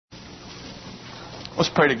Let's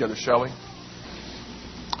pray together, shall we?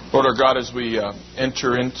 Lord our God, as we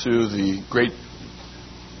enter into the great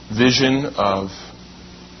vision of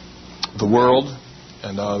the world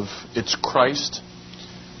and of its Christ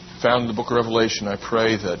found in the book of Revelation, I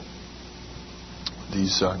pray that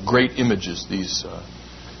these great images, these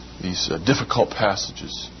difficult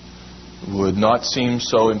passages would not seem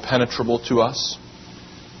so impenetrable to us,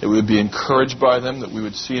 that we would be encouraged by them, that we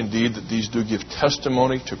would see indeed that these do give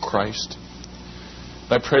testimony to Christ.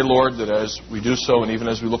 And I pray, Lord, that as we do so, and even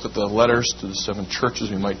as we look at the letters to the 7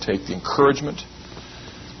 churches, we might take the encouragement,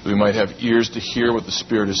 that we might have ears to hear what the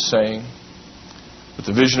Spirit is saying, that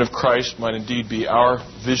the vision of Christ might indeed be our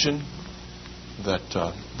vision,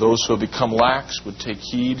 that those who have become lax would take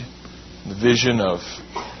heed, the vision of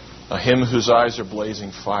Him whose eyes are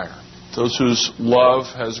blazing fire. Those whose love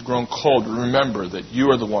has grown cold, remember that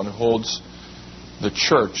you are the one who holds the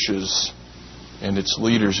churches and its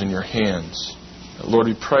leaders in your hands. Lord,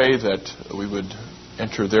 we pray that we would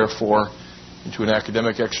enter, therefore, into an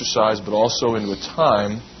academic exercise, but also into a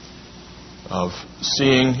time of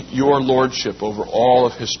seeing your lordship over all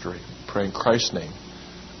of history. We pray in Christ's name.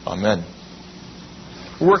 Amen.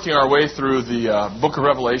 We're working our way through the book of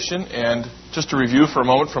Revelation, and just to review for a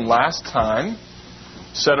moment from last time,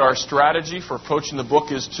 said our strategy for approaching the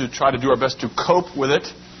book is to try to do our best to cope with it.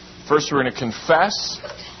 First, we're going to confess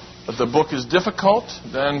that the book is difficult.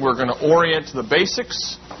 Then we're going to orient to the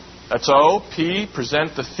basics. That's O. P,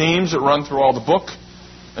 present the themes that run through all the book.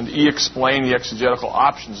 And E, explain the exegetical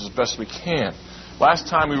options as best we can. Last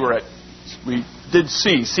time we did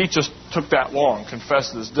C. C just took that long.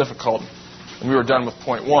 Confess that it's difficult. And we were done with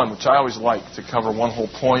point 1, which I always like, to cover one whole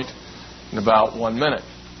point in about 1 minute.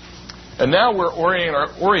 And now we're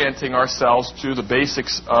orienting ourselves to the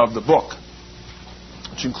basics of the book,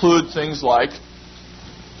 which include things like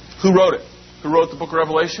who wrote it? Who wrote the book of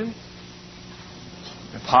Revelation?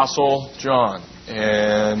 Apostle John.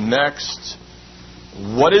 And next,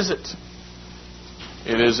 what is it?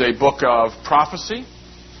 It is a book of prophecy.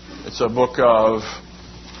 It's a book of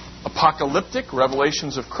apocalyptic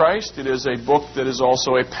revelations of Christ. It is a book that is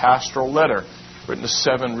also a pastoral letter written to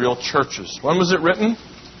 7 real churches. When was it written?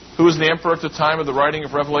 Who was the emperor at the time of the writing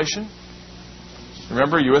of Revelation?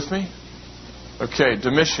 Remember, are you with me? Okay,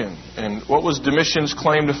 Domitian. And what was Domitian's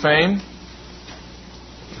claim to fame?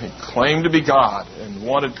 He claimed to be God and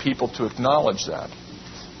wanted people to acknowledge that.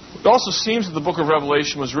 It also seems that the book of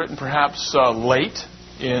Revelation was written perhaps late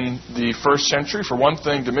in the 1st century. For one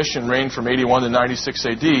thing, Domitian reigned from 81 to 96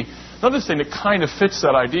 AD. Another thing that kind of fits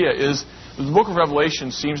that idea is that the book of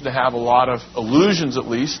Revelation seems to have a lot of allusions, at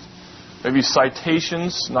least, maybe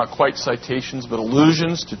citations, not quite citations, but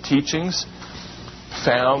allusions to teachings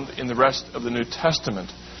found in the rest of the New Testament.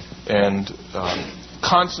 And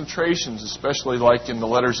concentrations, especially like in the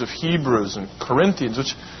letters of Hebrews and Corinthians,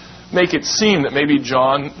 which make it seem that maybe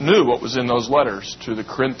John knew what was in those letters to the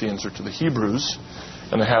Corinthians or to the Hebrews,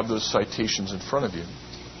 and to have those citations in front of you.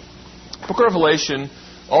 The book of Revelation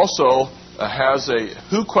also has a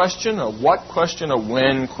who question, a what question, a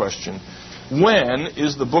when question. When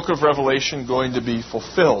is the book of Revelation going to be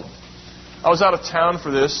fulfilled? I was out of town for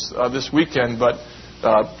this weekend, but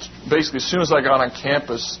basically as soon as I got on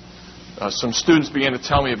campus, some students began to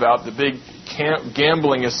tell me about the big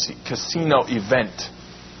gambling casino event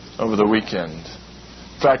over the weekend.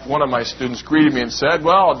 In fact, one of my students greeted me and said,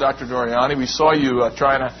 "Well, Dr. Doriani, we saw you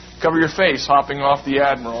trying to cover your face hopping off the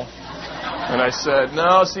Admiral." And I said,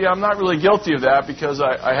 "No, see, I'm not really guilty of that because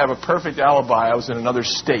I have a perfect alibi. I was in another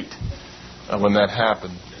state when that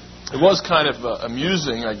happened." It was kind of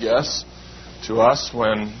amusing, I guess, to us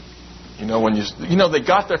when they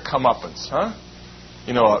got their comeuppance, huh?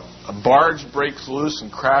 A barge breaks loose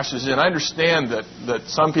and crashes in. I understand that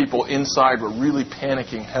some people inside were really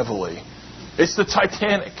panicking heavily. It's the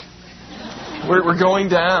Titanic. We're going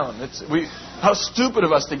down. How stupid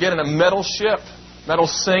of us to get in a metal ship. Metal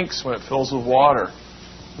sinks when it fills with water.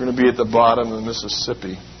 We're going to be at the bottom of the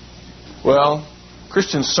Mississippi. Well,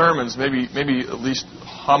 Christian sermons, maybe at least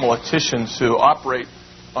homileticians who operate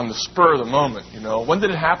on the spur of the moment. When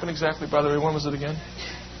did it happen exactly? By the way, when was it again?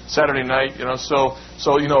 Saturday night. So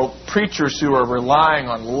preachers who are relying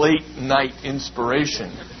on late night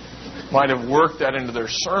inspiration might have worked that into their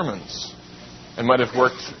sermons, and might have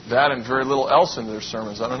worked that and very little else into their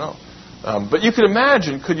sermons. I don't know. But you could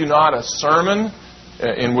imagine, could you not, a sermon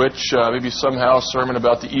in which maybe somehow a sermon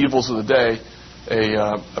about the evils of the day,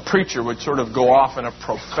 a preacher would sort of go off in a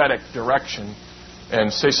prophetic direction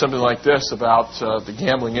and say something like this about the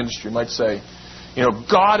gambling industry. He might say,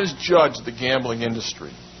 God has judged the gambling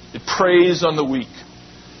industry. It preys on the weak.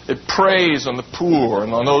 It preys on the poor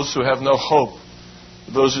and on those who have no hope.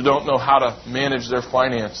 those who don't know how to manage their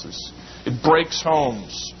finances. It breaks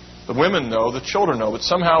homes. The women know, the children know, but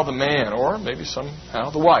somehow the man, or maybe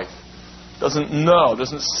somehow the wife, doesn't know,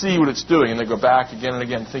 doesn't see what it's doing, and they go back again and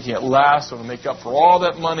again, thinking at last I'm going to make up for all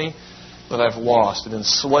that money that I've lost. It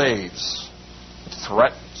enslaves, it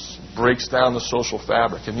threatens, it breaks down the social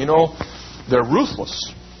fabric. And you know, they're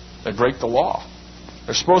ruthless. They break the law.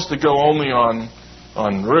 They're supposed to go only on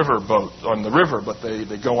the river, but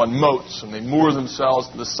they go on moats and they moor themselves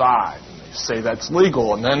to the side and they say that's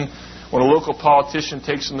legal. And then when a local politician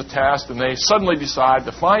takes them to task, and they suddenly decide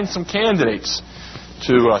to find some candidates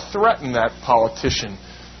to threaten that politician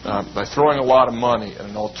by throwing a lot of money at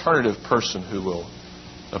an alternative person who will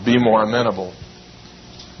be more amenable.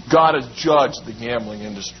 God has judged the gambling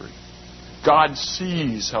industry. God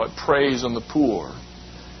sees how it preys on the poor.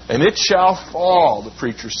 And it shall fall, the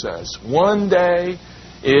preacher says. One day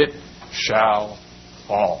it shall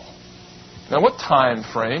fall. Now, what time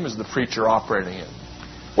frame is the preacher operating in?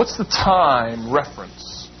 What's the time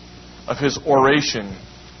reference of his oration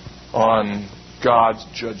on God's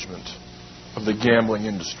judgment of the gambling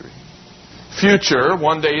industry? Future,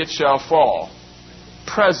 one day it shall fall.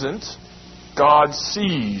 Present, God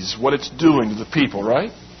sees what it's doing to the people,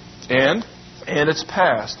 right? And it's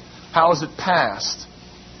past. How is it past?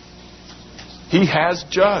 He has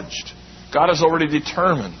judged. God has already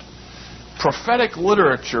determined. Prophetic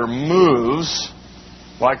literature moves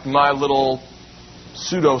like my little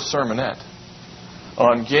pseudo-sermonette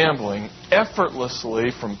on gambling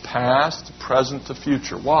effortlessly from past to present to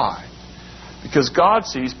future. Why? Because God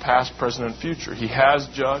sees past, present, and future. He has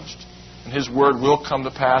judged, and His word will come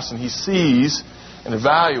to pass, and He sees and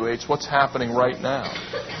evaluates what's happening right now.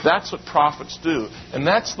 That's what prophets do. And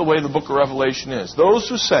that's the way the book of Revelation is. Those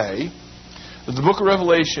who say that the book of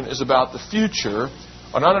Revelation is about the future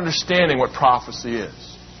are not understanding what prophecy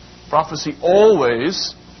is. Prophecy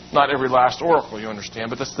always, not every last oracle you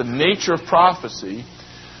understand, but that's the nature of prophecy,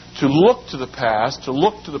 to look to the past, to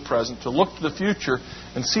look to the present, to look to the future,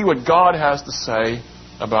 and see what God has to say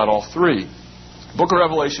about all three. The book of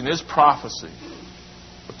Revelation is prophecy.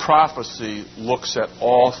 But prophecy looks at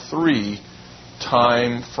all three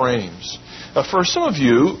time frames. Now, for some of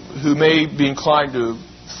you who may be inclined to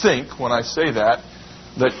think, when I say that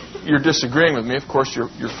you're disagreeing with me, of course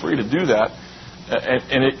you're free to do that.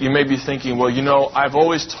 You may be thinking, well, you know, I've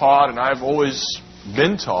always taught and I've always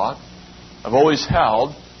been taught, I've always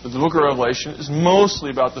held that the book of Revelation is mostly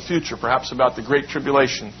about the future, perhaps about the Great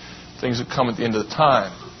Tribulation, things that come at the end of the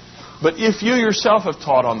time. But if you yourself have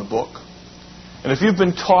taught on the book, and if you've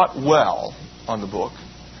been taught well on the book,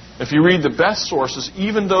 if you read the best sources,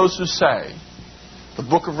 even those who say the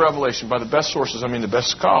book of Revelation, by the best sources I mean the best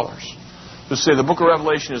scholars, who say the book of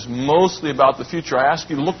Revelation is mostly about the future, I ask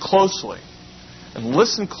you to look closely and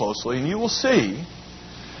listen closely, and you will see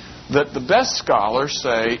that the best scholars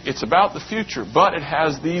say it's about the future, but it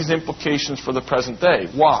has these implications for the present day.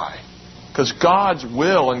 Why? Because God's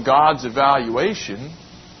will and God's evaluation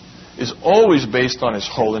is always based on His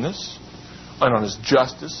holiness and on His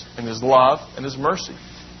justice and His love and His mercy.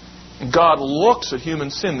 And God looks at human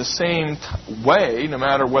sin the same way, no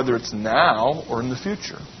matter whether it's now or in the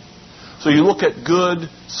future. So you look at good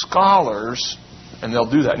scholars, and they'll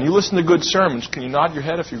do that. And you listen to good sermons. Can you nod your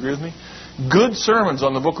head if you agree with me? Good sermons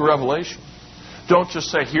on the book of Revelation don't just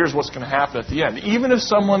say, here's what's going to happen at the end. Even if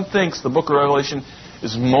someone thinks the book of Revelation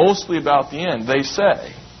is mostly about the end, they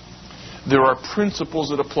say there are principles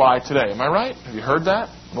that apply today. Am I right? Have you heard that?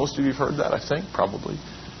 Most of you have heard that, I think, probably.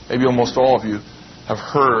 Maybe almost all of you have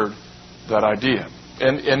heard that idea.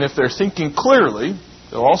 And if they're thinking clearly,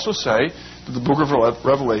 they'll also say that the book of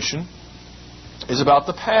Revelation is about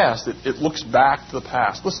the past. It looks back to the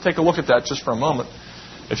past. Let's take a look at that just for a moment,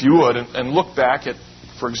 if you would, and look back at,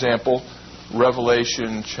 for example,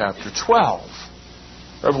 Revelation chapter 12.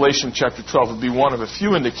 Revelation chapter 12 would be one of a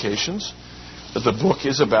few indications that the book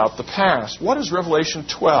is about the past. What is Revelation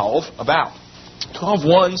 12 about?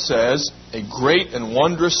 12:1 says, a great and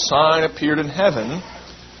wondrous sign appeared in heaven,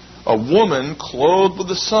 a woman clothed with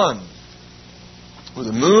the sun, with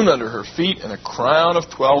the moon under her feet and a crown of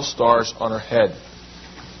 12 stars on her head.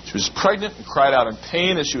 She was pregnant and cried out in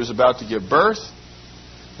pain as she was about to give birth.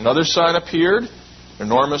 Another sign appeared, an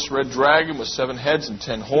enormous red dragon with 7 heads and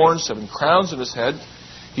 10 horns, 7 crowns on his head.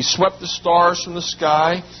 He swept the stars from the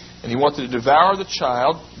sky, and he wanted to devour the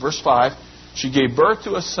child. Verse 5, she gave birth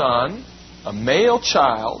to a son, a male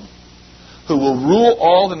child, who will rule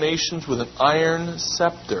all the nations with an iron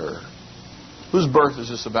scepter. Whose birth is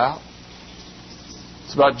this about?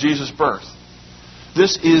 It's about Jesus' birth.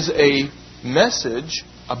 This is a message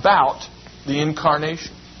about the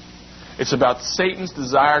incarnation. It's about Satan's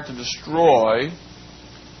desire to destroy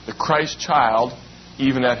the Christ child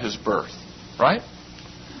even at his birth. Right?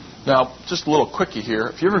 Now, just a little quickie here.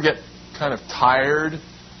 If you ever get kind of tired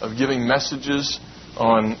of giving messages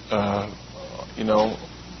on,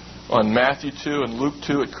 on Matthew 2 and Luke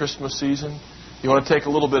 2 at Christmas season, you want to take a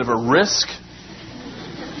little bit of a risk?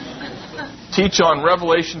 Teach on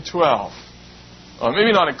Revelation 12.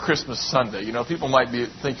 Maybe not on Christmas Sunday. People might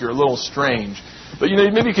think you're a little strange. But,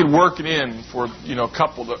 maybe you could work it in for, a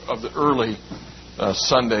couple of the early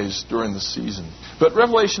Sundays during the season. But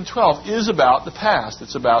Revelation 12 is about the past.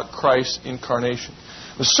 It's about Christ's incarnation.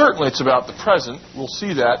 But certainly it's about the present. We'll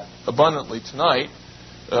see that abundantly tonight.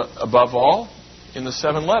 Above all, in the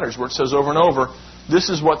 7 letters, where it says over and over, this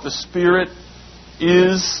is what the Spirit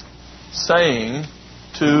is saying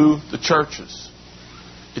to the churches.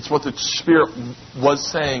 It's what the Spirit was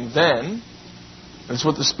saying then, and it's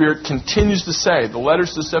what the Spirit continues to say. The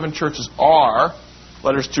letters to the 7 churches are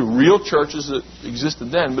letters to real churches that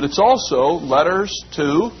existed then, but it's also letters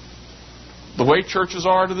to the way churches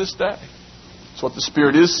are to this day. It's what the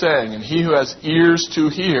Spirit is saying, and he who has ears to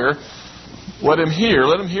hear, let him hear.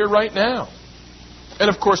 Let him hear right now. And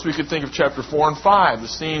of course we could think of chapter 4 and 5, the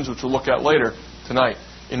scenes which we'll look at later tonight,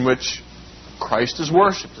 in which Christ is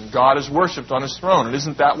worshipped and God is worshipped on His throne. And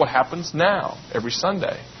isn't that what happens now, every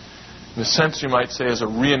Sunday? In a sense, you might say, as a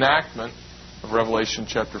reenactment of Revelation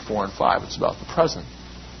chapter 4 and 5. It's about the present.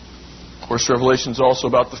 Of course, Revelation is also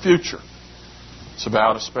about the future. It's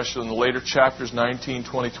about, especially in the later chapters, 19,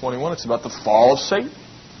 20, 21, it's about the fall of Satan.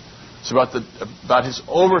 It's about his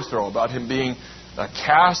overthrow, about him being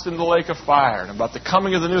cast into the lake of fire, and about the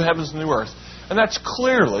coming of the new heavens and new earth. And that's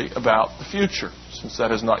clearly about the future, since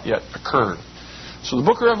that has not yet occurred. So the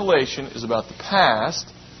book of Revelation is about the past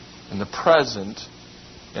and the present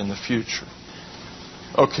and the future.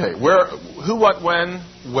 Okay, where, who, what, when,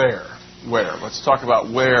 where? Where? Let's talk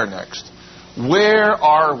about where next. Where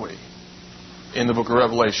are we in the book of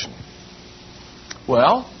Revelation?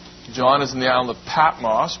 Well, John is in the island of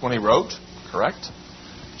Patmos when he wrote, correct?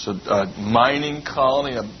 It's a mining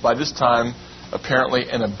colony, by this time apparently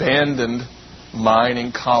an abandoned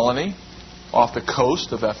mining colony off the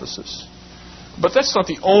coast of Ephesus. But that's not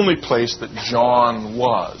the only place that John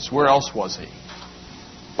was. Where else was he?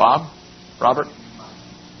 Bob? Robert?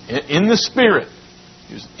 In the Spirit.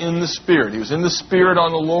 He was in the Spirit. He was in the Spirit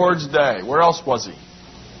on the Lord's day. Where else was he?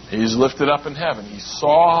 He's lifted up in heaven. He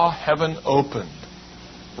saw heaven opened.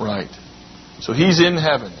 Right. So he's in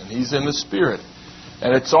heaven and he's in the Spirit.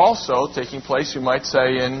 And it's also taking place, you might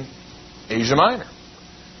say, in Asia Minor,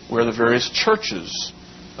 where the various churches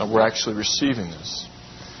were actually receiving this.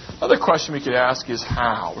 Another question we could ask is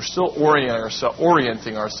how. We're still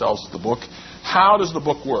orienting ourselves to the book. How does the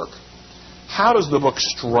book work? How does the book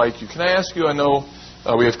strike you? Can I ask you, I know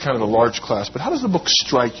we have kind of a large class, but how does the book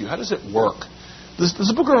strike you? How does it work? Does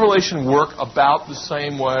the book of Revelation work about the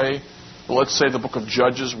same way, well, let's say, the book of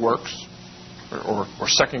Judges works, or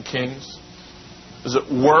 2 Kings? Does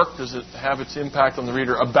it work? Does it have its impact on the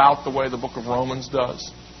reader about the way the book of Romans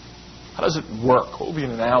does? How does it work? What would be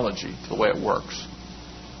an analogy to the way it works?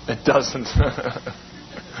 It doesn't.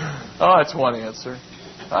 Oh, that's one answer.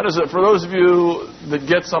 How does it, for those of you that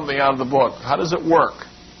get something out of the book, how does it work?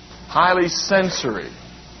 Highly sensory.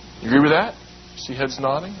 You agree with that? See heads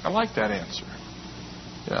nodding? I like that answer.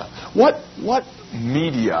 Yeah. What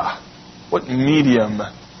medium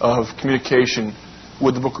of communication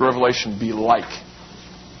would the book of Revelation be like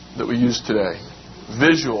that we use today?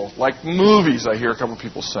 Visual, like movies, I hear a couple of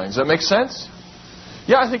people saying. Does that make sense?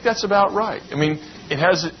 Yeah, I think that's about right. I mean, it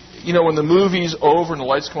has, when the movie's over and the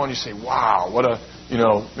lights come on, you say, wow, what a,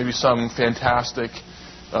 maybe some fantastic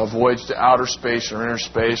voyage to outer space or inner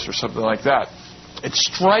space or something like that. It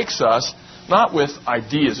strikes us not with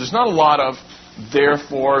ideas. There's not a lot of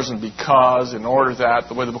therefores and because and order that,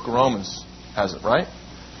 the way the book of Romans has it, right?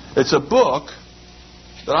 It's a book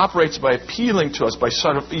that operates by appealing to us, by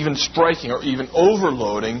sort of even striking or even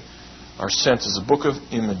overloading our senses. A book of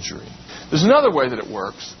imagery. There's another way that it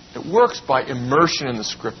works. It works by immersion in the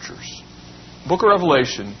Scriptures. The book of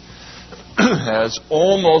Revelation has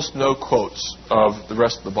almost no quotes of the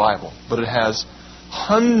rest of the Bible, but it has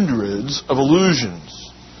hundreds of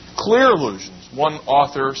allusions, clear allusions. One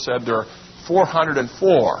author said there are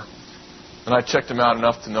 404, and I checked him out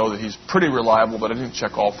enough to know that he's pretty reliable, but I didn't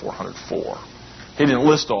check all 404. He didn't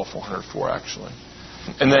list all 404, actually.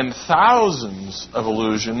 And then thousands of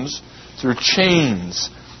allusions through chains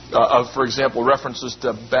of, for example, references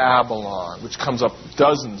to Babylon, which comes up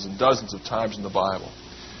dozens and dozens of times in the Bible.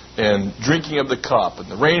 And drinking of the cup,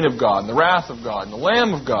 and the reign of God, and the wrath of God, and the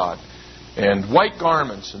Lamb of God, and white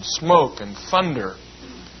garments, and smoke, and thunder.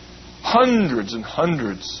 Hundreds and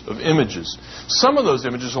hundreds of images. Some of those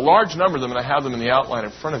images, a large number of them, and I have them in the outline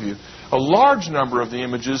in front of you, a large number of the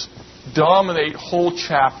images dominate whole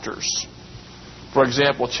chapters. For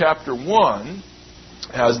example, chapter 1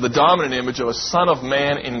 has the dominant image of a Son of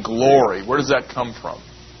Man in glory. Where does that come from?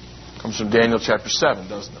 It comes from Daniel chapter 7,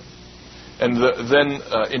 doesn't it? And then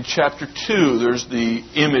in chapter 2, there's the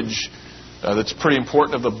image that's pretty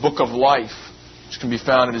important of the book of life, which can be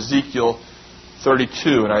found in Ezekiel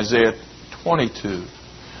 32 and Isaiah 22.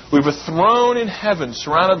 We have a throne in heaven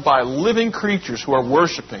surrounded by living creatures who are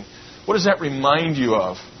worshiping. What does that remind you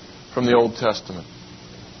of from the Old Testament?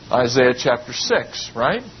 Isaiah chapter 6,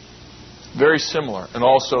 right? Very similar. And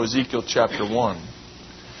also Ezekiel chapter 1.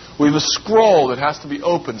 We have a scroll that has to be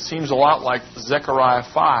opened. Seems a lot like Zechariah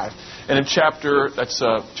 5. And in chapter 5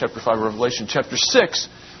 of Revelation, chapter 6,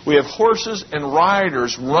 we have horses and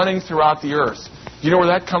riders running throughout the earth. Do you know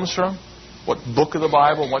where that comes from? What book of the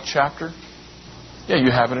Bible? What chapter? Yeah, you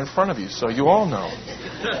have it in front of you, so you all know.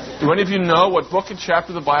 Do any of you know what book and chapter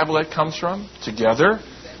of the Bible that comes from? Together?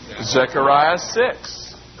 Zechariah 6.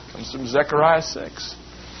 It comes from Zechariah 6.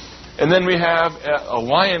 And then we have a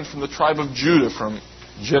lion from the tribe of Judah from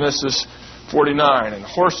Genesis 49.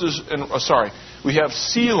 And we have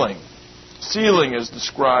sealing. Sealing is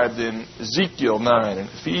described in Ezekiel 9 and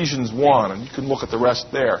Ephesians 1, and you can look at the rest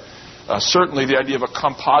there. Certainly the idea of a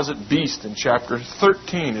composite beast in chapter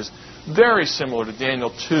 13 is very similar to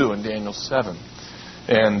Daniel 2 and Daniel 7.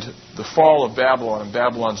 And the fall of Babylon and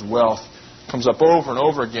Babylon's wealth comes up over and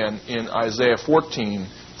over again in Isaiah 14,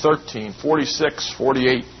 13, 46,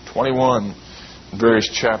 48, 21, and various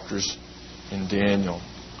chapters in Daniel.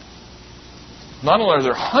 Not only are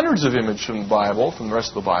there hundreds of images from the Bible, from the rest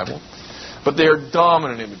of the Bible, but they are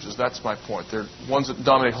dominant images. That's my point. They're ones that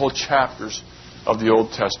dominate whole chapters of the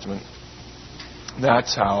Old Testament.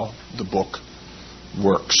 That's how the book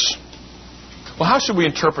works. Well, how should we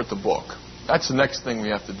interpret the book? That's the next thing we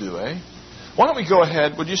have to do, eh? Why don't we go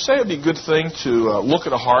ahead? Would you say it would be a good thing to look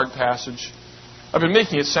at a hard passage? I've been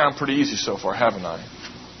making it sound pretty easy so far, haven't I?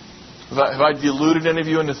 Have I deluded any of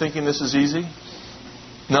you into thinking this is easy?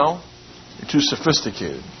 No? You're too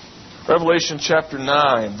sophisticated. Revelation chapter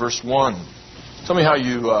 9, verse 1. Tell me how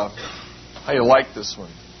you like this one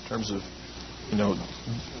in terms of,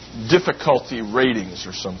 difficulty ratings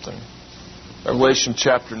or something. Revelation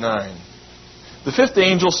chapter 9. The fifth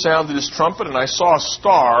angel sounded his trumpet, and I saw a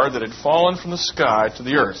star that had fallen from the sky to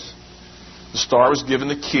the earth. The star was given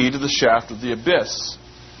the key to the shaft of the abyss.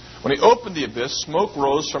 When he opened the abyss, smoke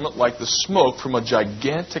rose from it like the smoke from a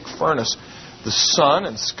gigantic furnace. The sun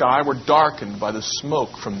and sky were darkened by the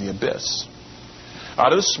smoke from the abyss.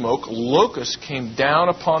 Out of the smoke, locusts came down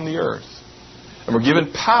upon the earth and were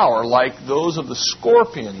given power like those of the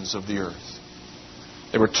scorpions of the earth.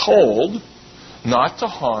 They were told not to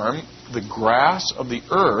harm the grass of the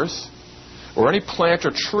earth or any plant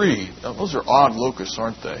or tree. Now, those are odd locusts,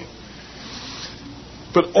 aren't they?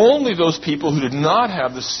 But only those people who did not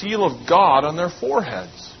have the seal of God on their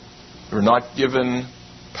foreheads. They were not given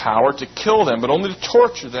power to kill them, but only to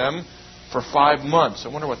torture them for 5 months. I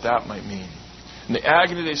wonder what that might mean. And the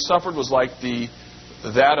agony they suffered was like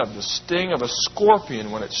that of the sting of a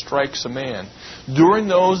scorpion when it strikes a man. During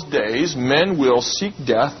those days, men will seek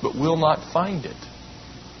death, but will not find it.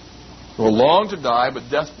 They will long to die, but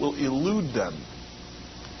death will elude them.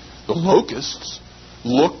 The locusts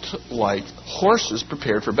looked like horses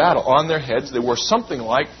prepared for battle. On their heads, they wore something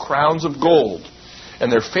like crowns of gold,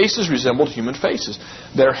 and their faces resembled human faces.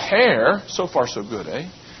 Their hair, so far so good, eh?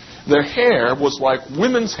 Their hair was like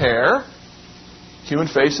women's hair, human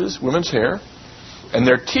faces, women's hair, and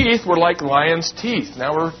their teeth were like lions' teeth.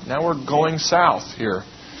 Now we're going south here.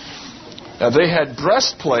 They had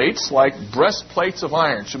breastplates like breastplates of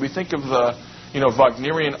iron. Should we think of the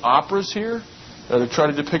Wagnerian operas here? They try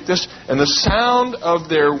to depict this. And the sound of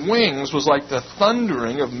their wings was like the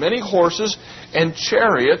thundering of many horses and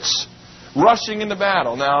chariots rushing into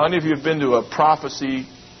battle. Now, any of you have been to a prophecy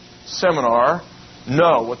seminar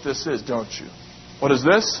know what this is, don't you? What is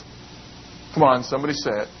this? Come on, somebody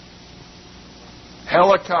say it.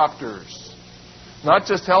 Helicopters. Not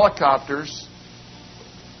just helicopters.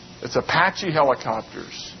 It's Apache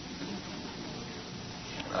helicopters.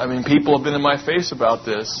 I mean, people have been in my face about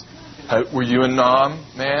this. Were you in Nam,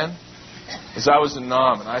 man? As I was in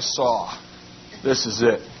Nam and I saw, this is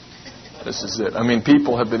it. This is it. I mean,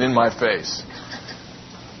 people have been in my face.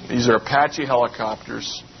 These are Apache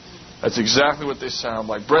helicopters. That's exactly what they sound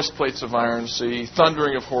like. Breastplates of iron, see,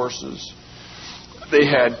 thundering of horses. They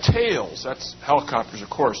had tails. That's helicopters, of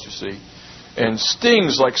course, you see. And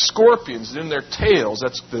stings like scorpions in their tails.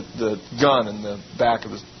 That's the gun in the back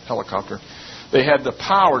of the helicopter. They had the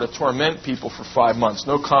power to torment people for 5 months.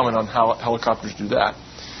 No comment on how helicopters do that.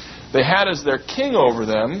 They had as their king over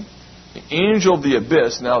them the angel of the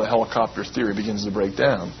abyss. Now the helicopter theory begins to break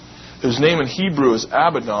down. Whose name in Hebrew is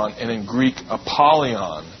Abaddon and in Greek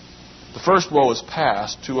Apollyon. The first woe is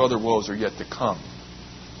past. 2 other woes are yet to come.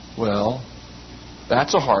 Well,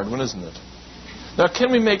 that's a hard one, isn't it? Now,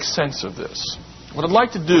 can we make sense of this? What I'd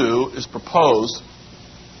like to do is propose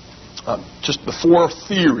just the 4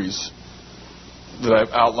 theories that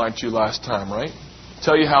I've outlined to you last time, right?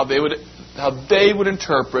 Tell you how they would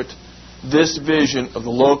interpret this vision of the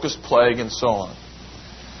locust plague and so on.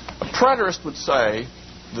 A preterist would say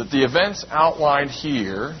that the events outlined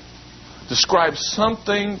here describe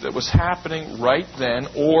something that was happening right then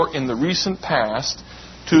or in the recent past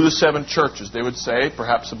to the 7 churches. They would say,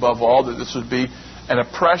 perhaps above all, that this would be an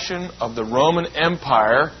oppression of the Roman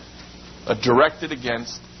Empire directed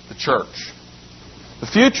against the church. The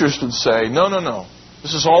futurists would say, no.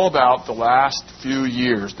 This is all about the last few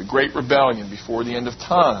years, the Great Rebellion before the end of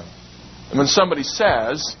time. And when somebody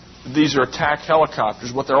says that these are attack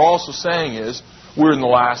helicopters, what they're also saying is, we're in the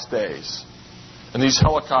last days. And these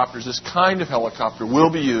helicopters, this kind of helicopter,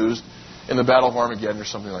 will be used in the Battle of Armageddon or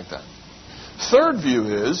something like that. Third view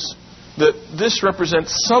is that this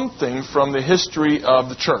represents something from the history of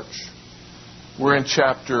the church. We're in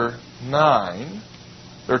chapter 9.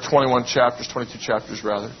 There are 22 chapters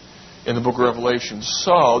rather, in the book of Revelation.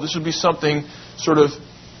 So this would be something sort of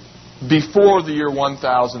before the year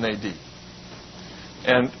 1000 AD.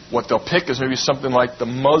 And what they'll pick is maybe something like the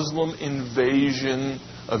Muslim invasion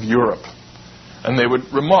of Europe. And they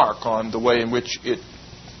would remark on the way in which it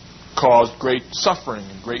caused great suffering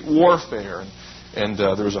and great warfare. And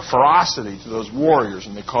there was a ferocity to those warriors,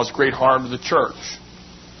 and they caused great harm to the church.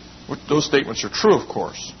 Those statements are true, of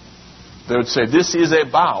course. They would say this is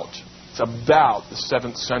about the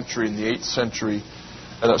 7th century and the 8th century,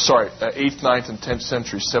 8th, 9th, and 10th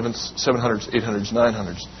century, 700s, 800s,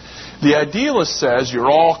 900s. The idealist says you're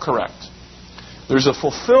all correct. There's a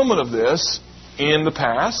fulfillment of this in the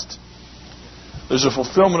past. There's a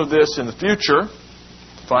fulfillment of this in the future,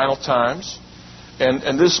 final times.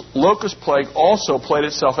 And this locust plague also played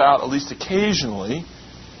itself out, at least occasionally,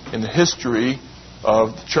 in the history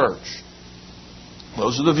of the church.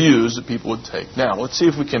 Those are the views that people would take. Now, let's see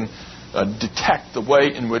if we can detect the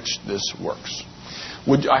way in which this works.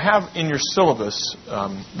 I have in your syllabus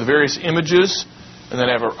the various images, and then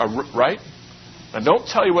I have right? Now, don't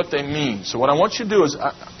tell you what they mean. So what I want you to do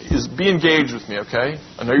is be engaged with me, okay?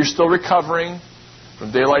 I know you're still recovering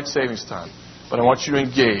from daylight savings time, but I want you to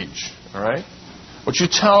engage, all right? I want you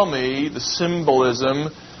to tell me the symbolism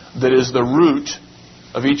that is the root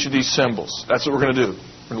of each of these symbols. That's what we're going to do.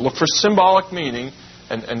 We're going to look for symbolic meaning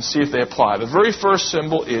and see if they apply. The very first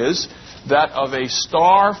symbol is that of a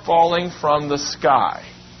star falling from the sky.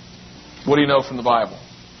 What do you know from the Bible?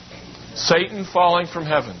 Satan falling from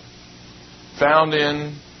heaven. Found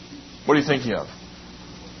in, what are you thinking of?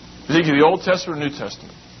 You think of the Old Testament or New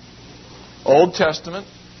Testament? Old Testament.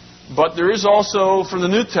 But there is also from the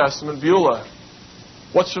New Testament, Beulah.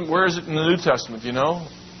 Where is it in the New Testament, do you know?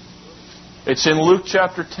 It's in Luke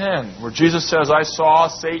chapter 10, where Jesus says, I saw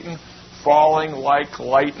Satan falling like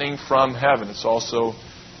lightning from heaven. It's also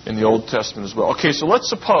in the Old Testament as well. Okay, so let's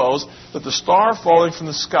suppose that the star falling from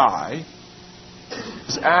the sky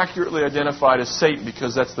is accurately identified as Satan,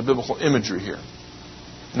 because that's the biblical imagery here.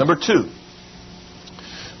 Number 2,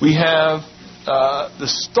 we have the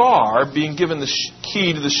star being given the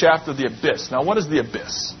key to the shaft of the abyss. Now, what is the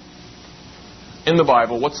abyss? In the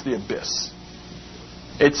Bible, what's the abyss?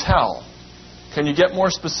 It's hell. Can you get more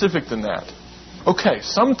specific than that? Okay,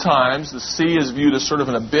 sometimes the sea is viewed as sort of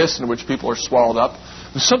an abyss in which people are swallowed up.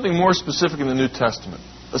 There's something more specific in the New Testament.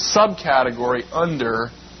 A subcategory under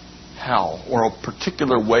hell, or a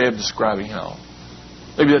particular way of describing hell.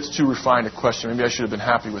 Maybe that's too refined a question. Maybe I should have been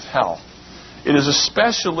happy with hell. It is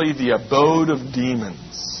especially the abode of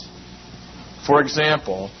demons. For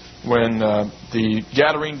example, when the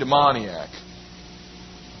Gadarene demoniac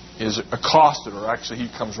is accosted, or actually he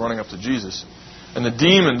comes running up to Jesus, and the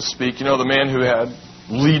demons speak. You know, the man who had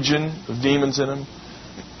legion of demons in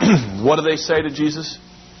him? What do they say to Jesus?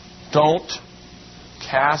 Don't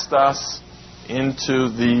cast us into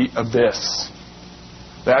the abyss.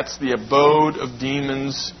 That's the abode of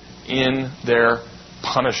demons in their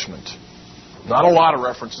punishment. Not a lot of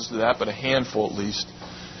references to that, but a handful at least.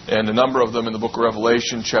 And a number of them in the book of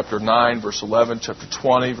Revelation, chapter 9, verse 11, chapter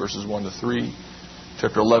 20, verses 1 to 3,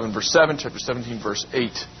 chapter 11, verse 7, chapter 17, verse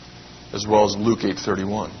 8, as well as Luke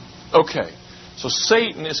 8:31. Okay, so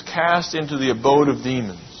Satan is cast into the abode of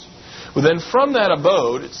demons. But then from that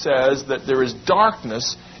abode, it says that there is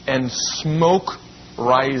darkness and smoke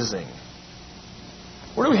rising.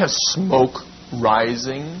 Where do we have smoke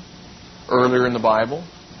rising earlier in the Bible?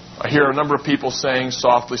 I hear a number of people saying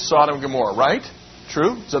softly, Sodom and Gomorrah, right?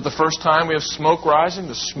 True? Is that the first time we have smoke rising?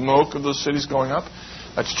 The smoke of those cities going up?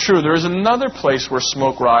 That's true. There is another place where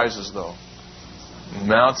smoke rises, though.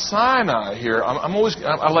 Mount Sinai here. I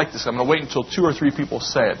like this. I'm going to wait until 2 or 3 people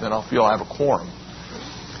say it, then I'll feel I have a quorum.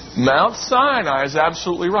 Mount Sinai is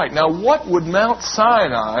absolutely right. Now, what would Mount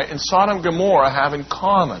Sinai and Sodom and Gomorrah have in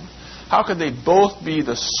common? How could they both be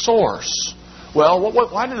the source? Well,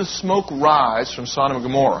 why did the smoke rise from Sodom and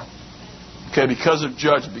Gomorrah? Okay, because of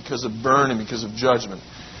judgment, because of burning, because of judgment.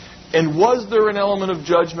 And was there an element of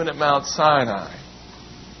judgment at Mount Sinai?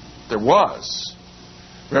 There was.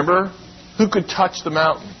 Remember? Who could touch the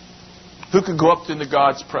mountain? Who could go up into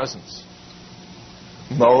God's presence?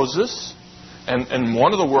 Moses. And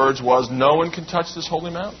one of the words was, no one can touch this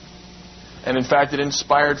holy mountain. And in fact, it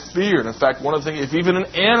inspired fear. And in fact, one of the things, if even an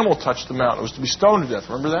animal touched the mountain, it was to be stoned to death.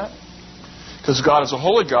 Remember that? Because God is a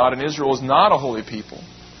holy God and Israel is not a holy people.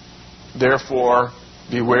 Therefore,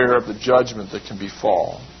 beware of the judgment that can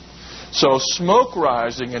befall. So smoke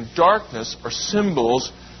rising and darkness are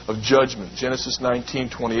symbols of judgment. Genesis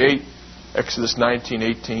 19:28, Exodus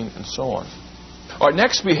 19:18, and so on. All right,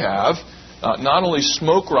 next we have not only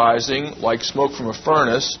smoke rising, like smoke from a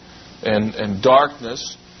furnace, and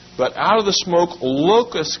darkness, but out of the smoke,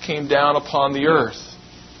 locusts came down upon the earth.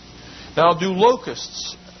 Now, do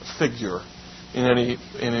locusts figure in any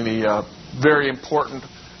very important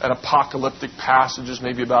and apocalyptic passages,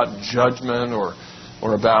 maybe about judgment or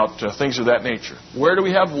about things of that nature? Where do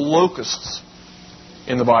we have locusts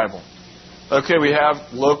in the Bible? Okay, we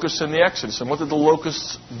have locusts in the Exodus. And what did the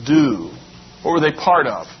locusts do? What were they part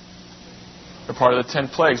of? They're part of the 10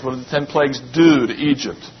 plagues. What did the 10 plagues do to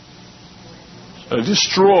Egypt? They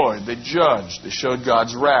destroyed. They judged. They showed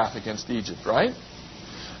God's wrath against Egypt, right?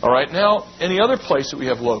 All right, now, any other place that we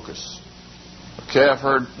have locusts? Okay, I've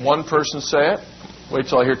heard one person say it. Wait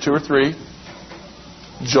till I hear 2 or 3.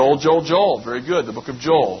 Joel. Very good, the book of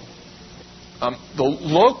Joel. The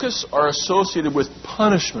locusts are associated with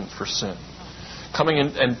punishment for sin. Coming in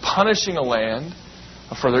and punishing a land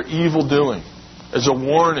for their evil doing as a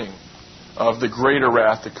warning of the greater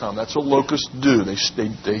wrath to come. That's what locusts do. They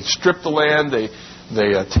strip the land. They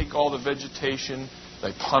take all the vegetation.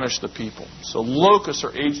 They punish the people. So locusts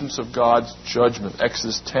are agents of God's judgment.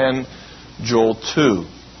 Exodus 10, Joel 2.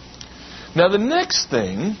 Now the next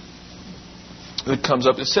thing that comes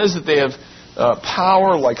up, it says that they have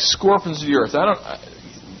power like scorpions of the earth.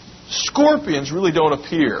 Scorpions really don't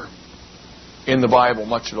appear in the Bible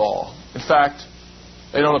much at all. In fact,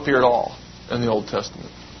 they don't appear at all in the Old Testament.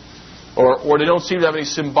 Or they don't seem to have any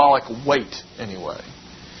symbolic weight, anyway,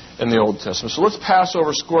 in the Old Testament. So let's pass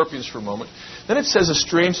over scorpions for a moment. Then it says a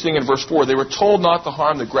strange thing in verse 4. They were told not to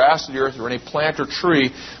harm the grass of the earth or any plant or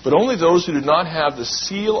tree, but only those who did not have the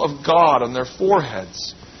seal of God on their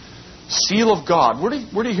foreheads. Seal of God.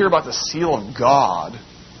 Where do you hear about the seal of God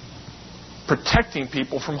protecting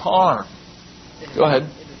people from harm? Go ahead.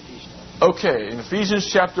 Okay, in Ephesians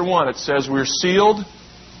chapter 1 it says we're sealed.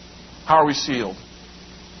 How are we sealed?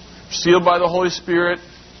 Sealed by the Holy Spirit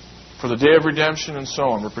for the day of redemption and so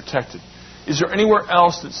on. We're protected. Is there anywhere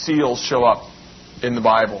else that seals show up in the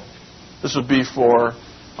Bible? This would be for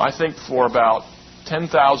about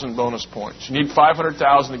 10,000 bonus points. You need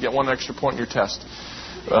 500,000 to get 1 extra point in your test.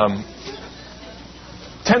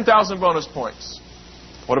 10,000 bonus points.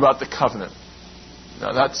 What about the covenant?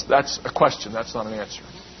 Now that's a question. That's not an answer.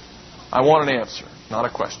 I want an answer, not a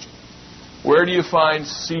question. Where do you find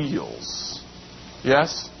seals?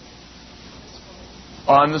 Yes?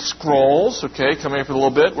 On the scrolls. Okay, coming up in a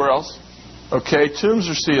little bit. Where else? Okay, tombs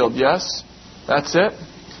are sealed. Yes? That's it.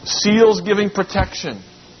 Seals giving protection.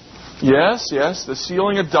 Yes. The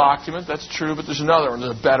sealing a document. That's true, but there's another one.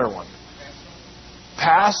 There's a better one.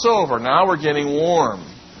 Passover. Now we're getting warm.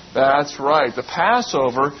 That's right. The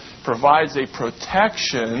Passover provides a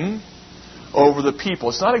protection over the people.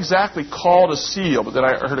 It's not exactly called a seal, but then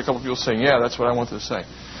I heard a couple of people saying, yeah, that's what I wanted to say.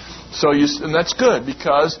 And that's good,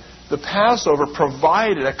 because the Passover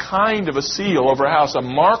provided a kind of a seal over a house, a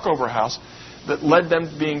mark over a house, that led them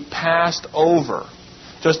to being passed over.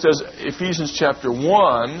 Just as Ephesians chapter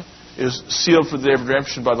 1 is sealed for the day of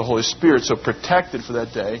redemption by the Holy Spirit, so protected for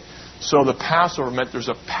that day, so the Passover meant there's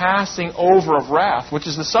a passing over of wrath, which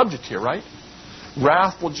is the subject here, right?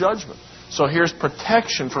 Wrathful judgment. So here's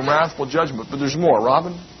protection from wrathful judgment. But there's more.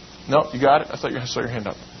 Robin? No, you got it? I thought you saw your hand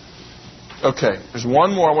up. Okay, there's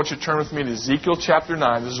one more. I want you to turn with me to Ezekiel chapter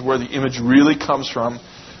 9. This is where the image really comes from.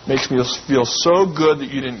 Makes me feel so good that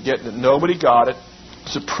you didn't get it, that nobody got it.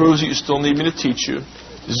 So it proves that you still need me to teach you.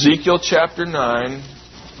 Ezekiel chapter 9.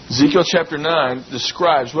 Ezekiel chapter 9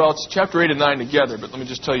 describes, well, it's chapter 8 and 9 together, but let me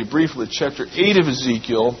just tell you briefly. Chapter 8 of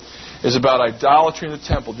Ezekiel is about idolatry in the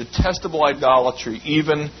temple, detestable idolatry,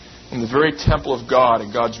 even in the very temple of God,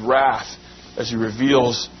 and God's wrath as He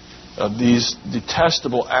reveals these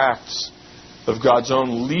detestable acts of God's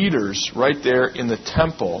own leaders right there in the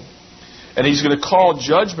temple. And He's going to call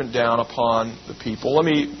judgment down upon the people. Let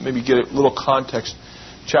me maybe get a little context.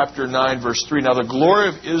 Chapter 9, verse 3. Now the glory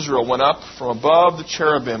of Israel went up from above the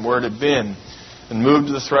cherubim where it had been and moved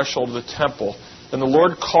to the threshold of the temple. And the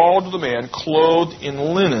Lord called to the man clothed in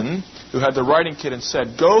linen who had the writing kit and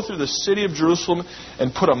said, Go through the city of Jerusalem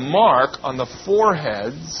and put a mark on the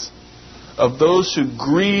foreheads of those who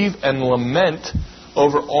grieve and lament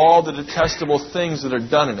over all the detestable things that are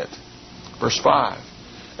done in it. Verse 5.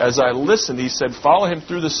 As I listened, he said, Follow him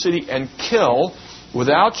through the city and kill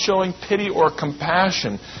without showing pity or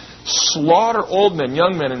compassion. Slaughter old men,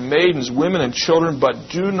 young men, and maidens, women and children, but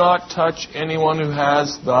do not touch anyone who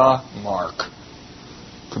has the mark.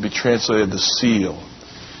 Could be translated the seal.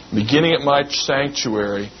 Beginning at my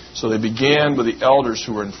sanctuary. So they began with the elders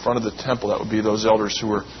who were in front of the temple. That would be those elders who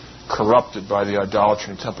were corrupted by the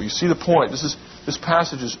idolatry in the temple. You see the point. This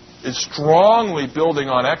passage is strongly building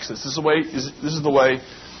on Exodus. This is the way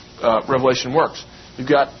Revelation works. You've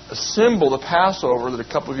got a symbol, the Passover, that a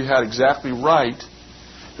couple of you had exactly right,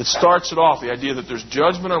 that starts it off, the idea that there's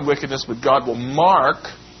judgment on wickedness, but God will mark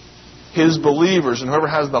His believers, and whoever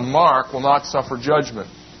has the mark will not suffer judgment.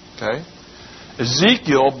 Okay?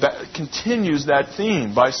 Ezekiel continues that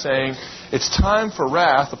theme by saying, it's time for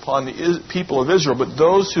wrath upon the people of Israel, but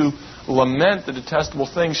those who lament the detestable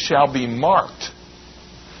things shall be marked.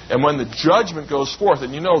 And when the judgment goes forth,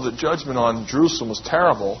 and you know the judgment on Jerusalem was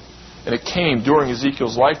terrible, and it came during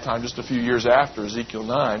Ezekiel's lifetime, just a few years after Ezekiel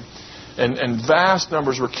 9, and vast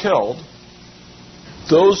numbers were killed.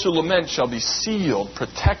 Those who lament shall be sealed,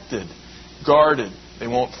 protected, guarded. They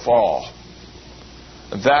won't fall.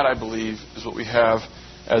 And that, I believe, is what we have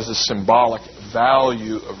as the symbolic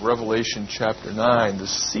value of Revelation chapter 9, the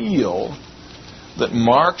seal that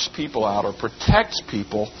marks people out or protects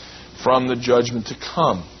people from the judgment to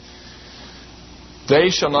come. They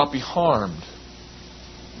shall not be harmed.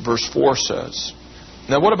 Verse 4 says.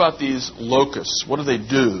 Now what about these locusts? What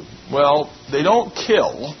do? Well, they don't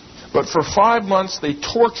kill, but for 5 months they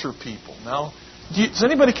torture people. Now, does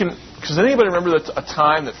anybody remember a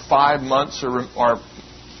time that 5 months are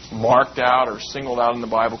marked out or singled out in the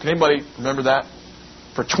Bible? Can anybody remember that?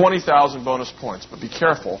 For 20,000 bonus points. But be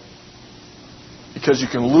careful, because you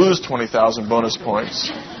can lose 20,000 bonus points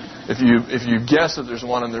if you guess that there's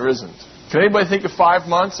one and there isn't. Can anybody think of 5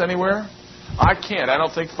 months anywhere? I can't. I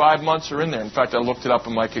don't think 5 months are in there. In fact, I looked it up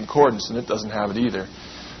in my concordance, and it doesn't have it either.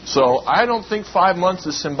 So I don't think 5 months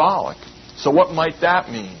is symbolic. So what might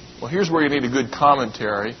that mean? Well, here's where you need a good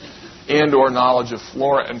commentary and or knowledge of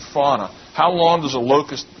flora and fauna. How long does a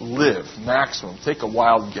locust live, maximum? Take a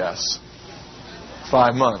wild guess.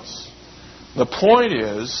 5 months. The point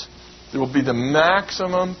is, there will be the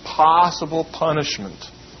maximum possible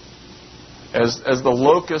punishment as the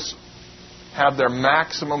locusts have their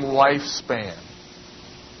maximum lifespan.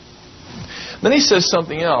 Then he says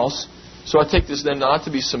something else. So I take this then not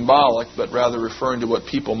to be symbolic, but rather referring to what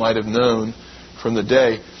people might have known from the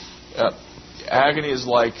day. Agony is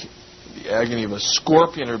like the agony of a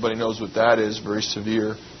scorpion. Everybody knows what that is, very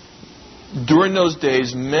severe. During those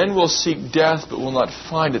days, men will seek death, but will not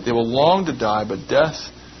find it. They will long to die, but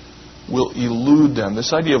death will elude them.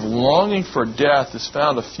 This idea of longing for death is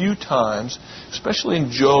found a few times, especially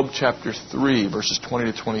in Job chapter 3, verses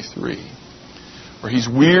 20 to 23, where he's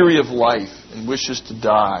weary of life and wishes to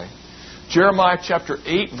die. Jeremiah chapter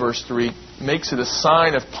 8, verse 3, makes it a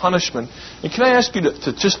sign of punishment. And can I ask you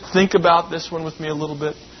to just think about this one with me a little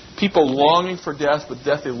bit? People longing for death, but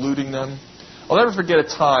death eluding them. I'll never forget a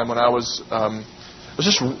time when I was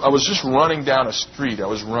just running down a street. I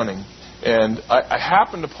was running. And I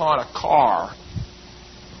happened upon a car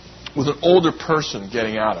with an older person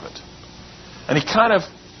getting out of it. And he kind of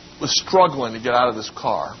was struggling to get out of this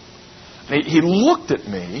car. And he looked at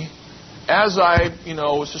me as I,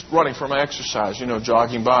 was just running for my exercise,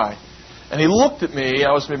 jogging by. And he looked at me.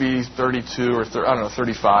 I was maybe 32 or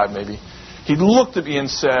 35 maybe. He looked at me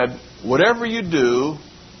and said, "Whatever you do,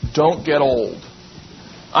 don't get old."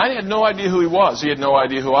 I had no idea who he was. He had no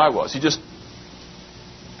idea who I was.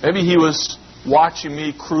 Maybe he was watching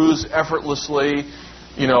me cruise effortlessly.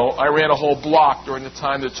 I ran a whole block during the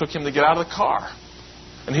time that it took him to get out of the car.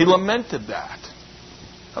 And he lamented that.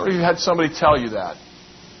 How many of you had somebody tell you that?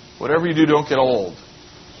 Whatever you do, don't get old.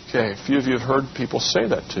 Okay, a few of you have heard people say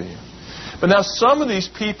that to you. But now some of these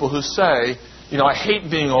people who say, I hate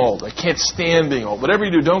being old. I can't stand being old. Whatever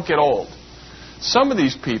you do, don't get old. Some of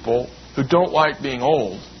these people who don't like being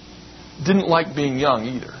old didn't like being young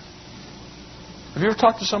either. Have you ever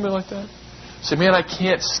talked to somebody like that? Say, man, I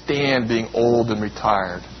can't stand being old and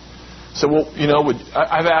retired. So, well,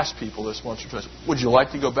 I've asked people this once or twice. Would you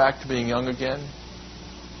like to go back to being young again?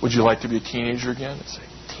 Would you like to be a teenager again? I'd say,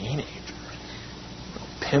 teenager?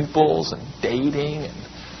 Pimples and dating and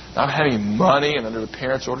not having money and under the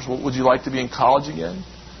parents' orders. Well, would you like to be in college again?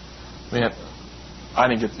 Man, I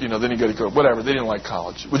didn't get, then you got to go, whatever. They didn't like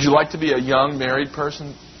college. Would you like to be a young married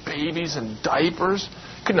person? Babies and diapers?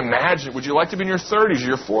 Couldn't imagine. Would you like to be in your 30s or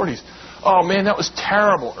your 40s? Oh, man, that was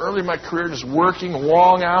terrible. Early in my career, just working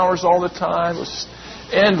long hours all the time. It was just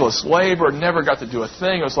endless labor. Never got to do a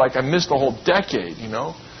thing. It was like I missed a whole decade,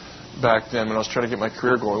 back then when I was trying to get my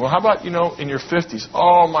career going. Well, how about, in your 50s?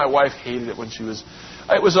 Oh, my wife hated it when she was...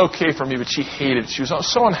 It was okay for me, but she hated it. She was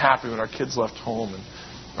so unhappy when our kids left home, and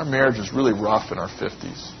our marriage was really rough in our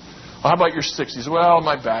 50s. Well, how about your 60s? Well,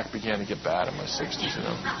 my back began to get bad in my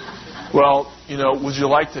 60s, Well, would you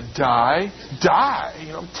like to die?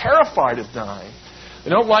 Die. I'm terrified of dying. They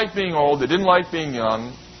don't like being old. They didn't like being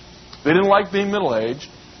young. They didn't like being middle-aged.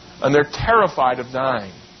 And they're terrified of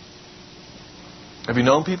dying. Have you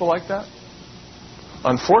known people like that?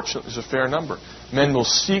 Unfortunately, there's a fair number. Men will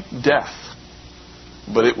seek death,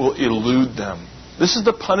 but it will elude them. This is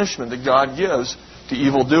the punishment that God gives to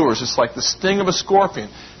evildoers. It's like the sting of a scorpion,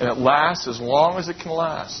 and it lasts as long as it can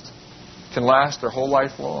last. It can last their whole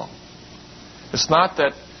life long. It's not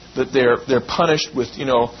that they're punished with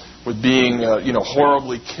with being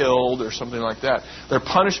horribly killed or something like that. Their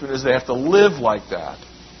punishment is they have to live like that.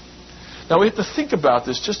 Now we have to think about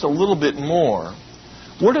this just a little bit more.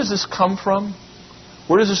 Where does this come from?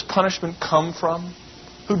 Where does this punishment come from?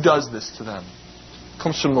 Who does this to them? It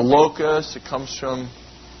comes from the locusts. It comes from...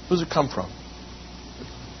 Who does it come from?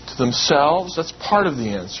 To themselves? That's part of the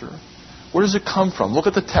answer. Where does it come from? Look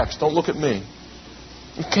at the text. Don't look at me.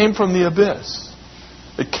 It came from the abyss.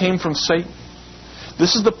 It came from Satan.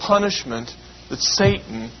 This is the punishment that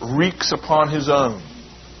Satan wreaks upon his own.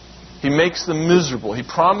 He makes them miserable. He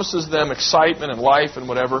promises them excitement and life and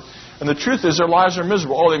whatever. And the truth is their lives are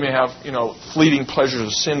miserable. Oh, they may have, fleeting pleasures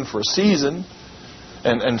of sin for a season.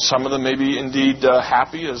 And some of them may be indeed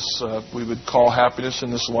happy, as we would call happiness in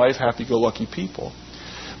this life, happy-go-lucky people.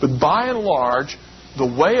 But by and large, the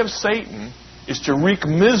way of Satan is to wreak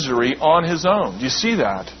misery on his own. Do you see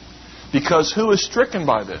that? Because who is stricken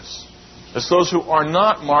by this? It's those who are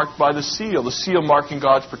not marked by the seal marking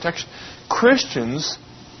God's protection. Christians,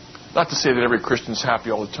 not to say that every Christian is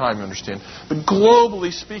happy all the time, you understand, but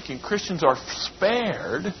globally speaking, Christians are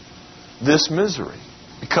spared this misery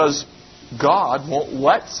because God won't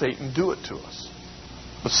let Satan do it to us.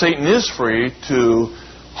 But Satan is free to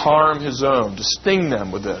harm his own, to sting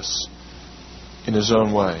them with this in his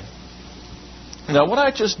own way. Now, what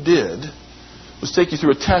I just did was take you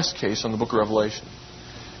through a test case on the book of Revelation.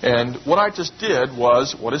 And what I just did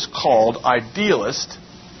was what is called idealist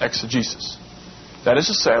exegesis. That is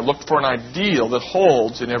to say, I looked for an ideal that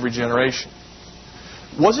holds in every generation.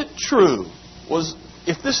 Was it true?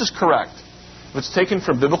 If this is correct, if it's taken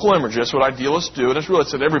from biblical imagery, that's what idealists do, and it's really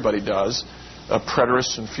what everybody does,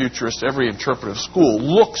 preterists and futurists, every interpretive school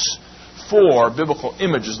looks for biblical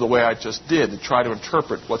images the way I just did to try to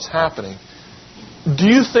interpret what's happening. Do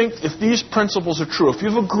you think if these principles are true, if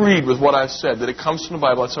you've agreed with what I've said, that it comes from the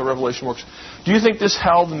Bible, that's how Revelation works, do you think this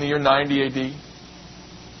held in the year 90 AD?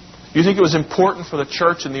 Do you think it was important for the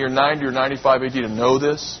church in the year 90 or 95 AD to know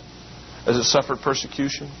this as it suffered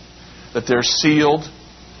persecution? That they're sealed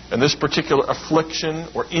and this particular affliction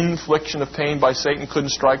or infliction of pain by Satan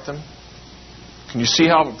couldn't strike them? Can you see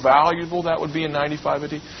how valuable that would be in 95 AD?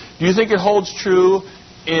 Do you think it holds true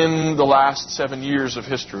in the last 7 years of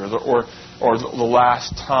history or the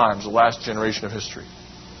last times, the last generation of history?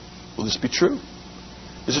 Will this be true?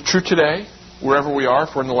 Is it true today, wherever we are,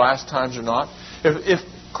 if we're in the last times or not? If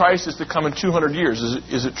Christ is to come in 200 years,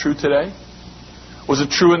 is it true today? Was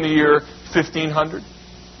it true in the year 1500?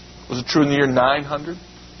 Was it true in the year 900?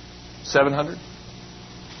 700? Do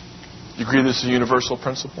you agree this is a universal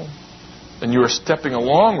principle? And you are stepping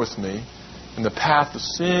along with me in the path of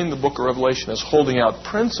seeing the book of Revelation as holding out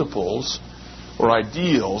principles or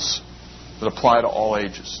ideals that apply to all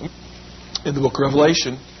ages. In the book of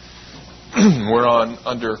Revelation, we're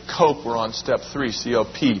under COPE, we're on step 3,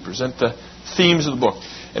 COP, present the themes of the book.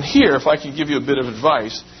 And here, if I can give you a bit of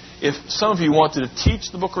advice, if some of you wanted to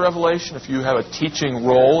teach the book of Revelation, if you have a teaching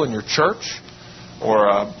role in your church or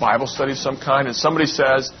a Bible study of some kind, and somebody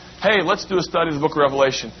says, hey, let's do a study of the book of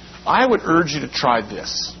Revelation, I would urge you to try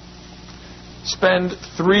this. spend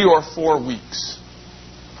 3 or 4 weeks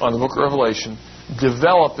on the book of Revelation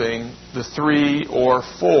developing the 3 or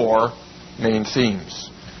 4 main themes.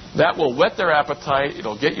 That will whet their appetite.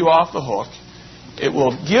 It'll get you off the hook. It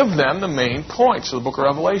will give them the main points of the book of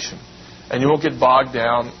Revelation. And you won't get bogged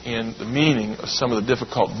down in the meaning of some of the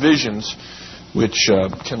difficult visions, which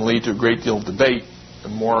can lead to a great deal of debate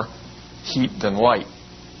and more heat than light.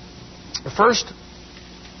 The first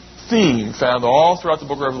theme found all throughout the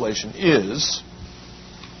book of Revelation is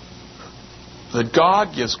that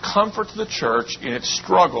God gives comfort to the church in its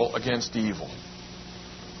struggle against evil.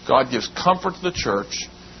 God gives comfort to the church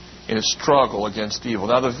in its struggle against evil.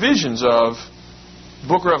 Now, the visions of the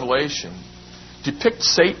book of Revelation depict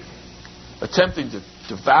Satan attempting to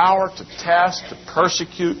devour, to test, to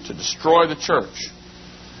persecute, to destroy the church.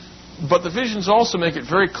 But the visions also make it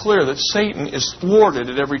very clear that Satan is thwarted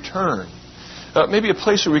at every turn. Maybe a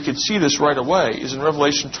place where we could see this right away is in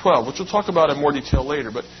Revelation 12, which we'll talk about in more detail later.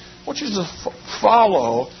 But I want you to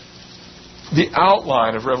follow the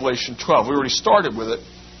outline of Revelation 12. We already started with it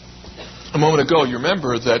a moment ago. You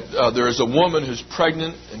remember that there is a woman who's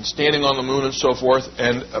pregnant and standing on the moon and so forth,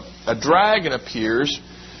 and a dragon appears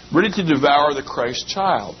ready to devour the Christ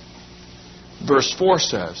child. Verse 4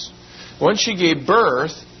 says, when she gave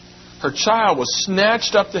birth, her child was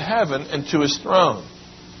snatched up to heaven and to his throne.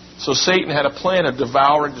 So Satan had a plan of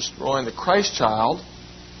devouring, destroying the Christ child,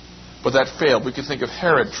 but that failed. We could think of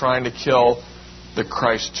Herod trying to kill the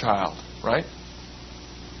Christ child, right?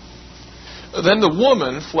 Then the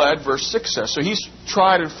woman fled, verse 6 says. So he's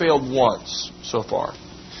tried and failed once so far.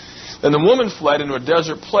 Then the woman fled into a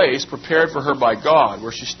desert place prepared for her by God,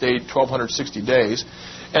 where she stayed 1,260 days.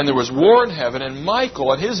 And there was war in heaven, and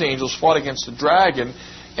Michael and his angels fought against the dragon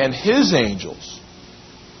and his angels.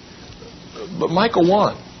 But Michael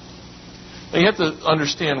won. Now you have to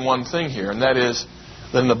understand one thing here, and that is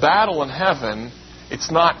that in the battle in heaven, it's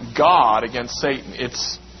not God against Satan.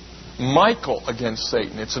 It's Michael against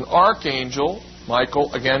Satan. It's an archangel,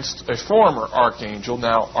 Michael, against a former archangel,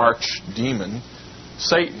 now archdemon,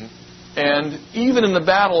 Satan. And even in the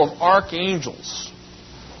battle of archangels,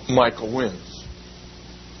 Michael wins.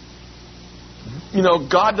 You know,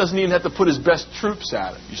 God doesn't even have to put his best troops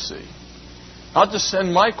at it, you see. I'll just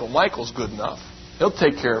send Michael. Michael's good enough. He'll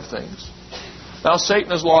take care of things. Now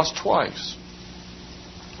Satan has lost twice.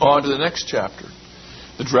 On to the next chapter.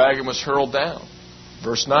 The dragon was hurled down.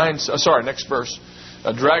 Verse 9, next verse.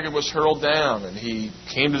 A dragon was hurled down, and he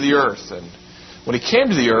came to the earth. And when he came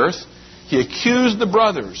to the earth, he accused the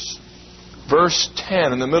brothers. Verse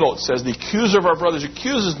 10 in the middle, it says, the accuser of our brothers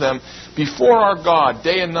accuses them before our God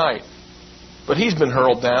day and night. But he's been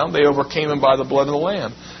hurled down. They overcame him by the blood of the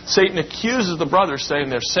Lamb. Satan accuses the brothers, saying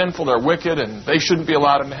they're sinful, they're wicked, and they shouldn't be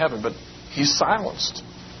allowed into heaven. But he's silenced.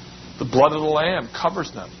 The blood of the Lamb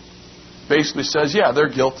covers them. Basically says, yeah, they're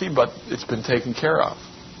guilty, but it's been taken care of.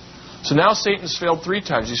 So now Satan's failed 3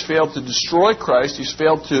 times. He's failed to destroy Christ. He's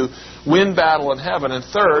failed to win battle in heaven. And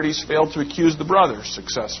third, he's failed to accuse the brothers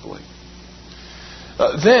successfully.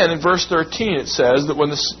 Then in verse 13 it says that when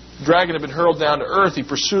the dragon had been hurled down to earth, he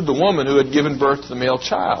pursued the woman who had given birth to the male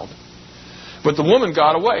child. But the woman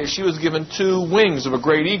got away. She was given 2 wings of a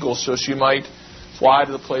great eagle so she might fly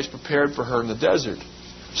to the place prepared for her in the desert.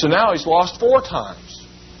 So now he's lost 4 times.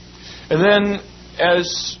 And then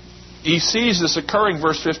as he sees this occurring,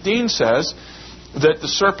 verse 15 says that the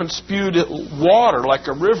serpent spewed water like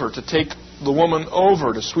a river to take the woman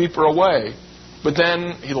over, to sweep her away. But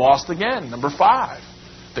then he lost again. Number 5.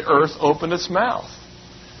 The earth opened its mouth,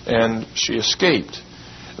 and she escaped.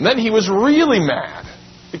 And then he was really mad,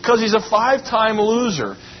 because he's a 5-time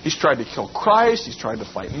loser. He's tried to kill Christ. He's tried to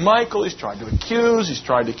fight Michael. He's tried to accuse. He's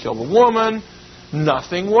tried to kill the woman.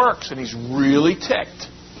 Nothing works, and he's really ticked.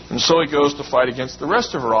 And so he goes to fight against the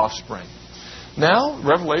rest of her offspring. Now,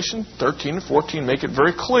 Revelation 13 and 14 make it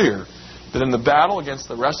very clear that in the battle against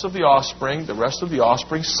the rest of the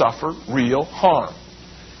offspring suffer real harm.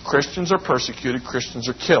 Christians are persecuted, Christians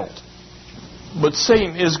are killed. But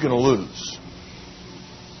Satan is going to lose.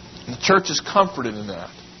 The church is comforted in that.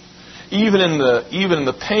 Even in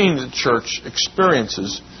the pain that the church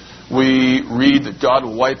experiences, we read that God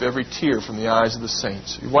will wipe every tear from the eyes of the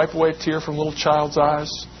saints. You wipe away a tear from a little child's eyes.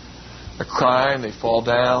 They're crying, they fall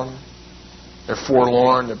down. They're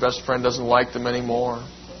forlorn, their best friend doesn't like them anymore.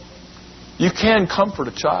 You can comfort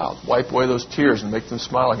a child. Wipe away those tears and make them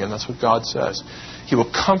smile again. That's what God says. He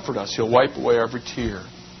will comfort us. He'll wipe away every tear.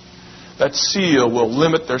 That seal will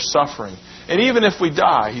limit their suffering. And even if we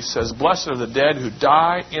die, he says, blessed are the dead who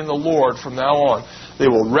die in the Lord from now on. They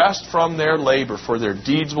will rest from their labor, for their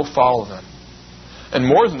deeds will follow them. And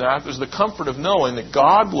more than that, there's the comfort of knowing that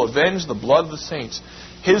God will avenge the blood of the saints.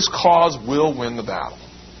 His cause will win the battle.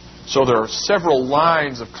 So there are several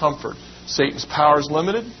lines of comfort. Satan's power is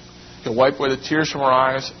limited. He'll wipe away the tears from our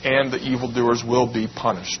eyes, and the evildoers will be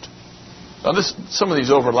punished. Now, some of these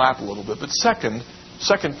overlap a little bit, but second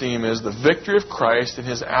theme is the victory of Christ and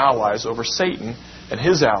His allies over Satan and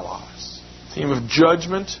his allies. Theme of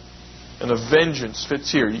judgment and of vengeance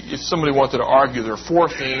fits here. If somebody wanted to argue there are four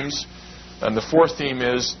themes, and the fourth theme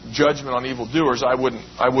is judgment on evildoers, I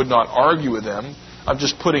would not argue with them. I'm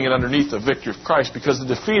just putting it underneath the victory of Christ, because the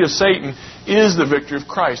defeat of Satan is the victory of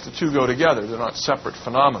Christ. The two go together. They're not separate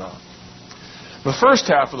phenomena. The first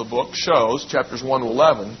half of the book shows, chapters 1 to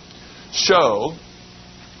 11, show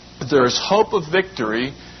that there is hope of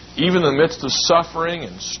victory even in the midst of suffering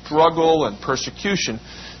and struggle and persecution,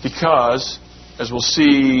 because, as we'll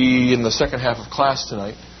see in the second half of class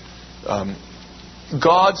tonight,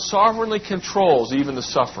 God sovereignly controls even the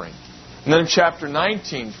suffering. And then in chapter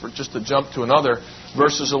 19, for just to jump to another,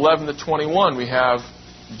 verses 11 to 21, we have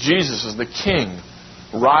Jesus as the king,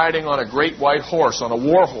 riding on a great white horse, on a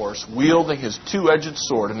war horse, wielding his two-edged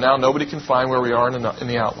sword. And now nobody can find where we are in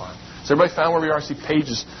the outline. Has everybody found where we are? I see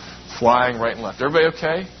pages flying right and left. Everybody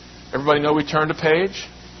okay? Everybody know we turned a page?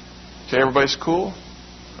 Okay, everybody's cool?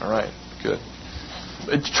 All right, good.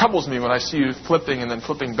 It troubles me when I see you flipping and then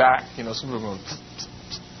flipping back. Some people are going, pss, pss,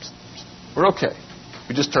 pss, pss, pss. We're okay.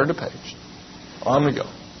 We just turned a page. On we go.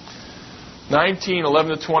 19,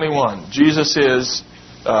 11 to 21. Jesus is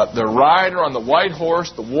the rider on the white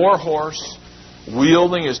horse, the war horse,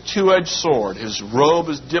 wielding his two-edged sword. His robe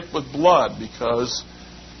is dipped with blood because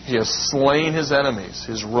he has slain his enemies.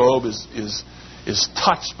 His robe is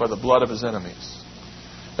touched by the blood of his enemies.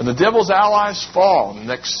 And the devil's allies fall in the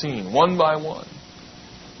next scene, one by one.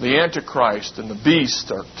 The Antichrist and the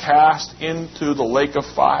beast are cast into the lake of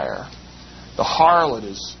fire. The harlot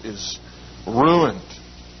is ruined.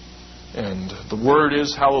 And the word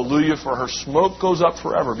is, hallelujah, for her smoke goes up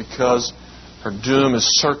forever because her doom is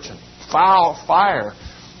certain. Foul fire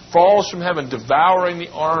falls from heaven, devouring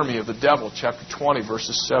the army of the devil, chapter 20,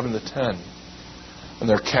 verses 7 to 10. And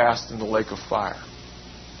they're cast in the lake of fire.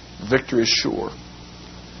 Victory is sure.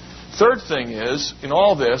 Third thing is, in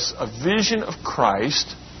all this, a vision of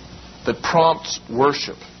Christ that prompts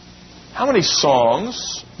worship. How many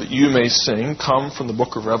songs that you may sing come from the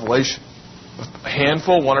book of Revelation? A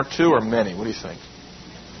handful, one or two, or many? What do you think?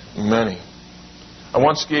 Many. I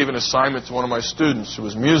once gave an assignment to one of my students who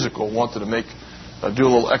was musical, wanted to do a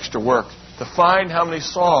little extra work, to find how many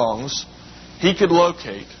songs he could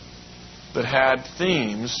locate that had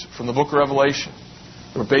themes from the book of Revelation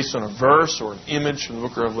that were based on a verse or an image from the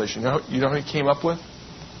book of Revelation. You know how he came up with?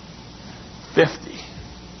 50.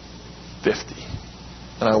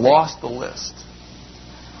 And I lost the list.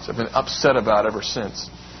 So I've been upset about it ever since.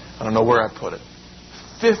 I don't know where I put it.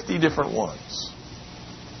 50 different ones.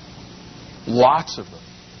 Lots of them.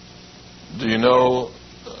 Do you know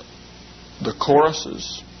the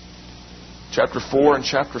choruses? Chapter 4 and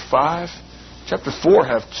chapter 5. Chapter 4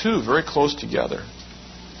 have two very close together.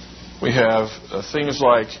 We have things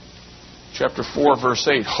like chapter 4, verse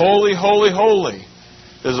 8. Holy, holy, holy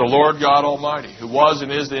is the Lord God Almighty, who was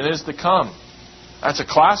and is to come. That's a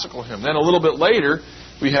classical hymn. Then a little bit later,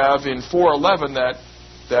 we have in 4:11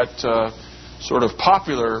 that sort of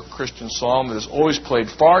popular Christian psalm that is always played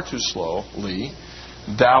far too slowly.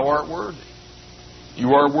 Thou art worthy.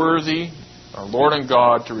 You are worthy, our Lord and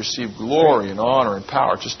God, to receive glory and honor and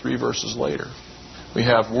power. Just 3 verses later. We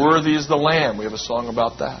have worthy is the Lamb. We have a song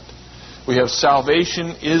about that. We have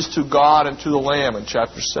salvation is to God and to the Lamb in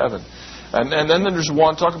chapter 7. And then there's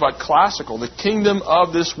one, talk about classical. The kingdom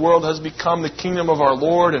of this world has become the kingdom of our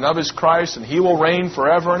Lord and of His Christ, and He will reign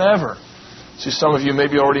forever and ever. See, some of you may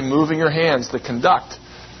be already moving your hands to conduct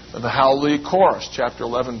the Hallelujah chorus, chapter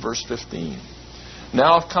 11, verse 15.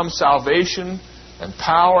 Now have come salvation and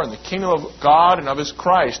power and the kingdom of God and of His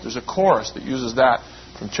Christ. There's a chorus that uses that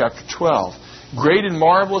from chapter 12. Great and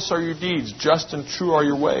marvelous are your deeds, just and true are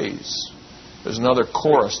your ways. There's another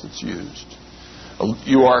chorus that's used.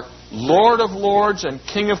 You are Lord of lords and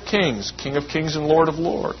King of kings and Lord of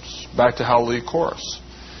lords. Back to Hallelujah chorus.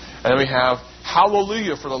 And then we have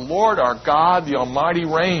Hallelujah, for the Lord our God, the Almighty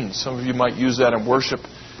reigns. Some of you might use that in worship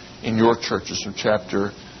in your churches from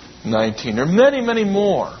chapter 19. There are many, many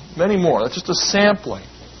more. Many more. That's just a sampling.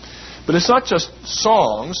 But it's not just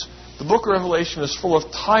songs. The book of Revelation is full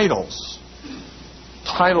of titles.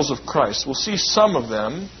 Titles of Christ. We'll see some of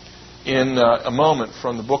them in a moment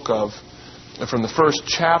from the first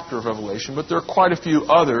chapter of Revelation, but there are quite a few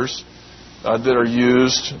others that are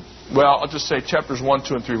used well, I'll just say chapters 1,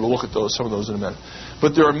 2, and 3. We'll look at some of those in a minute.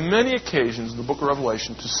 But there are many occasions in the book of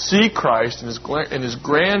Revelation to see Christ in His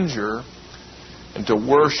grandeur and to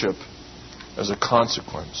worship as a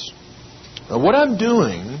consequence. Now, what I'm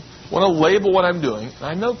doing, I want to label what I'm doing,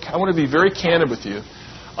 and I want to be very candid with you.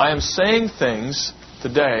 I am saying things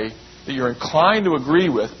today that you're inclined to agree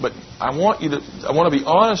with, but I want to be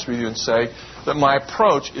honest with you and say that my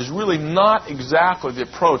approach is really not exactly the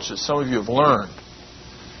approach that some of you have learned.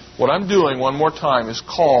 What I'm doing, one more time, is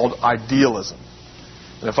called idealism.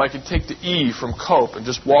 And if I can take the E from Cope and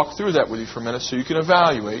just walk through that with you for a minute so you can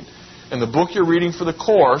evaluate. In the book you're reading for the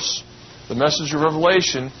course, the Message of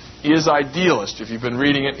Revelation is idealist. If you've been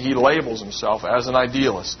reading it, he labels himself as an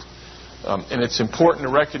idealist. And it's important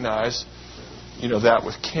to recognize that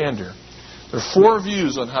with candor. There are 4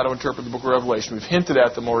 views on how to interpret the book of Revelation. We've hinted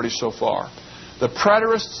at them already so far. The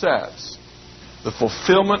preterist says the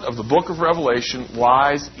fulfillment of the book of Revelation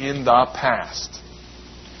lies in the past.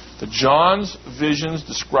 That John's visions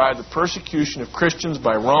describe the persecution of Christians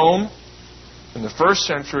by Rome in the 1st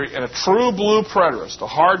century, and a true blue preterist, a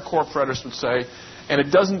hardcore preterist would say, and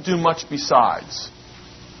it doesn't do much besides.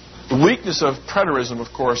 The weakness of preterism,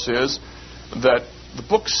 of course, is that the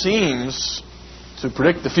book seems to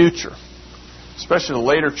predict the future. Especially the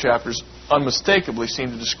later chapters unmistakably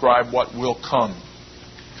seem to describe what will come.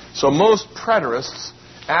 So most preterists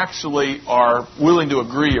actually are willing to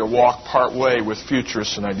agree or walk part way with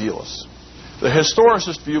futurists and idealists. The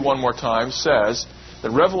historicist view, one more time, says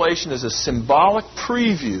that Revelation is a symbolic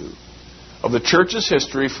preview of the church's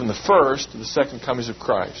history from the first to the second comings of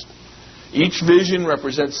Christ. Each vision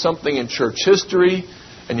represents something in church history,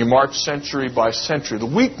 and you march century by century. The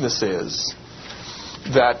weakness is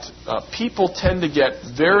that people tend to get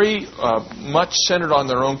very much centered on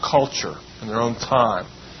their own culture and their own time.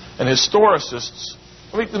 And historicists,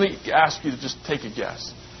 let me ask you to just take a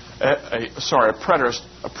guess. A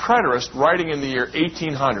preterist writing in the year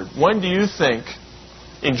 1800. When do you think,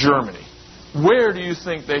 in Germany, where do you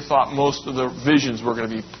think they thought most of the visions were going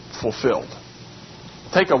to be fulfilled?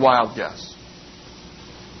 Take a wild guess.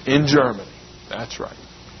 In Germany. That's right.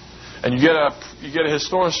 And you get a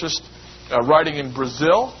historicist writing in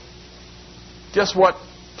Brazil. Guess what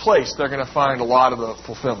place they're going to find a lot of the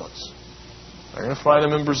fulfillments? They're going to find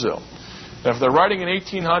them in Brazil. Now, if they're writing in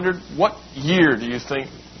 1800, what year do you think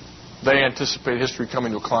they anticipate history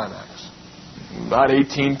coming to a climax? About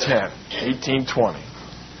 1810, 1820.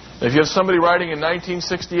 If you have somebody writing in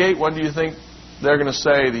 1968, when do you think they're going to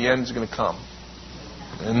say the end's going to come?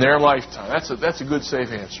 In their lifetime. That's a good, safe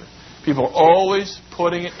answer. People are always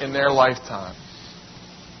putting it in their lifetime.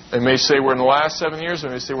 They may say we're in the last 7 years, they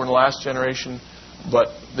may say we're in the last generation, but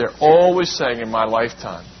they're always saying in my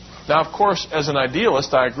lifetime. Now, of course, as an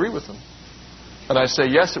idealist, I agree with them. And I say,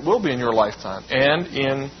 yes, it will be in your lifetime, and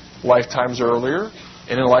in lifetimes earlier,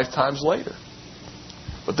 and in lifetimes later.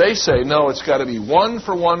 But they say, no, it's got to be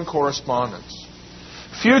one-for-one correspondence.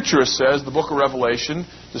 Futurist says the book of Revelation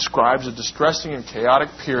describes a distressing and chaotic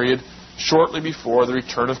period shortly before the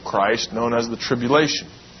return of Christ, known as the tribulation.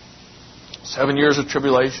 7 years of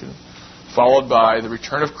tribulation, followed by the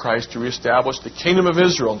return of Christ to reestablish the kingdom of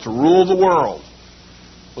Israel and to rule the world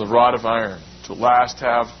with a rod of iron, to at last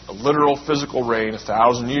have a literal physical reign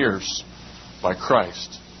 1,000 years by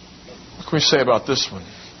Christ. What can we say about this one?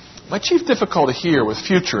 My chief difficulty here with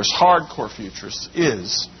futurists, hardcore futurists,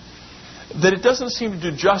 is that it doesn't seem to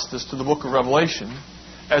do justice to the book of Revelation,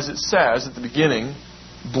 as it says at the beginning,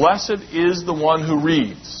 blessed is the one who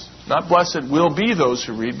reads. Not blessed will be those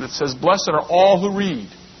who read, but it says blessed are all who read.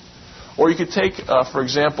 Or you could take, for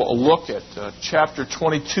example, a look at chapter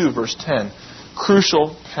 22, verse 10.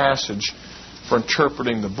 Crucial passage for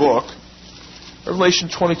interpreting the book. Revelation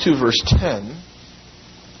 22, verse 10.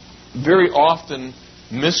 Very often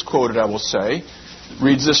misquoted, I will say.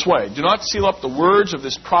 Reads this way. Do not seal up the words of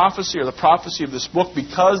this prophecy or the prophecy of this book,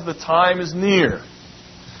 because the time is near.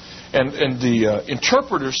 And the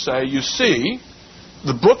interpreters say, you see,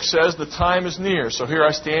 the book says the time is near. So here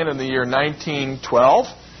I stand in the year 1912,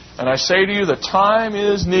 and I say to you, the time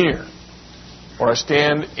is near. Or I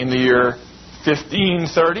stand in the year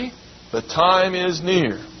 1530, the time is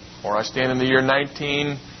near. Or I stand in the year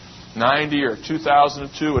 1990 or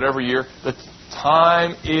 2002, whatever year, the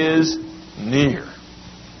time is near.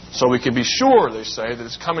 So we can be sure, they say, that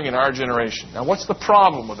it's coming in our generation. Now, what's the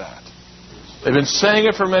problem with that? They've been saying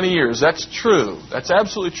it for many years. That's true. That's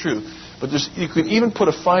absolutely true. But you can even put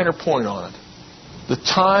a finer point on it. The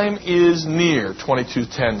time is near,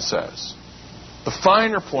 22:10 says. The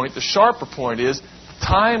finer point, the sharper point is, the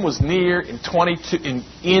time was near in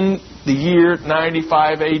the year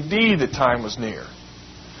 95 AD, the time was near.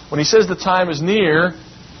 When he says the time is near,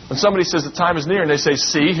 When somebody says the time is near, and they say,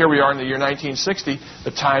 see, here we are in the year 1960,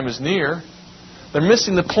 the time is near, they're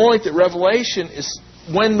missing the point that Revelation is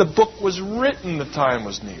when the book was written, the time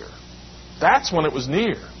was near. That's when it was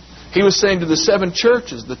near. He was saying to the 7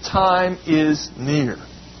 churches, the time is near.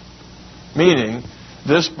 Meaning,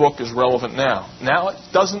 this book is relevant now. Now, it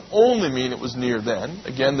doesn't only mean it was near then.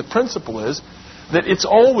 Again, the principle is that it's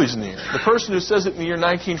always near. The person who says it in the year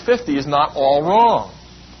 1950 is not all wrong.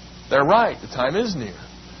 They're right. The time is near.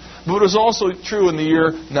 But it was also true in the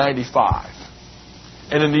year 95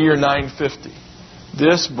 and in the year 950.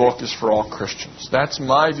 This book is for all Christians. That's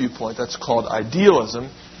my viewpoint. That's called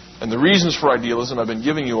idealism. And the reasons for idealism I've been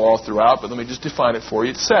giving you all throughout, but let me just define it for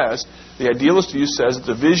you. It says, the idealist view says that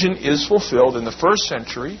the vision is fulfilled in the first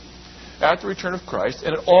century, at the return of Christ,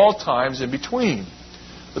 and at all times in between.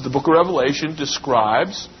 But the book of Revelation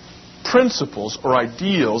describes principles or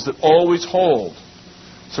ideals that always hold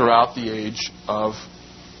throughout the age of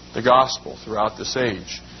the gospel, throughout this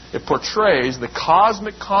age. It portrays the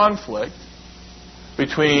cosmic conflict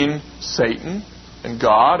between Satan and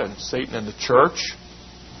God, and Satan and the church,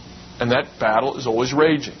 and that battle is always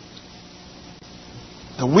raging.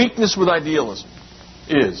 The weakness with idealism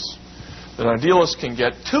is that idealists can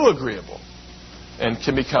get too agreeable and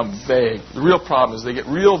can become vague. The real problem is they get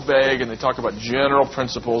real vague and they talk about general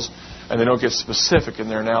principles and they don't get specific in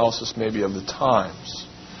their analysis maybe of the times.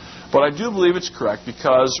 But I do believe it's correct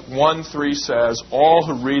because 1:3 says, all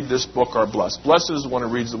who read this book are blessed. Blessed is the one who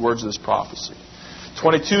reads the words of this prophecy.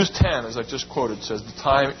 22:10, as I just quoted, says the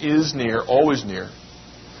time is near, always near.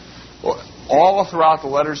 All throughout the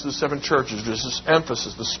letters to the 7 churches, there's this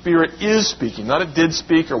emphasis. The Spirit is speaking. Not it did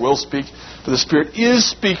speak or will speak, but the Spirit is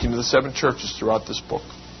speaking to the 7 churches throughout this book.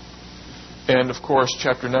 And, of course,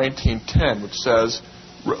 chapter 19:10, which says,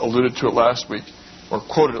 alluded to it last week, or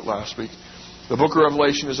quoted it last week, the book of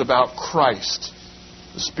Revelation is about Christ.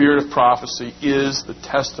 The spirit of prophecy is the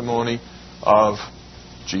testimony of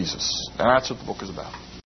Jesus. That's what the book is about.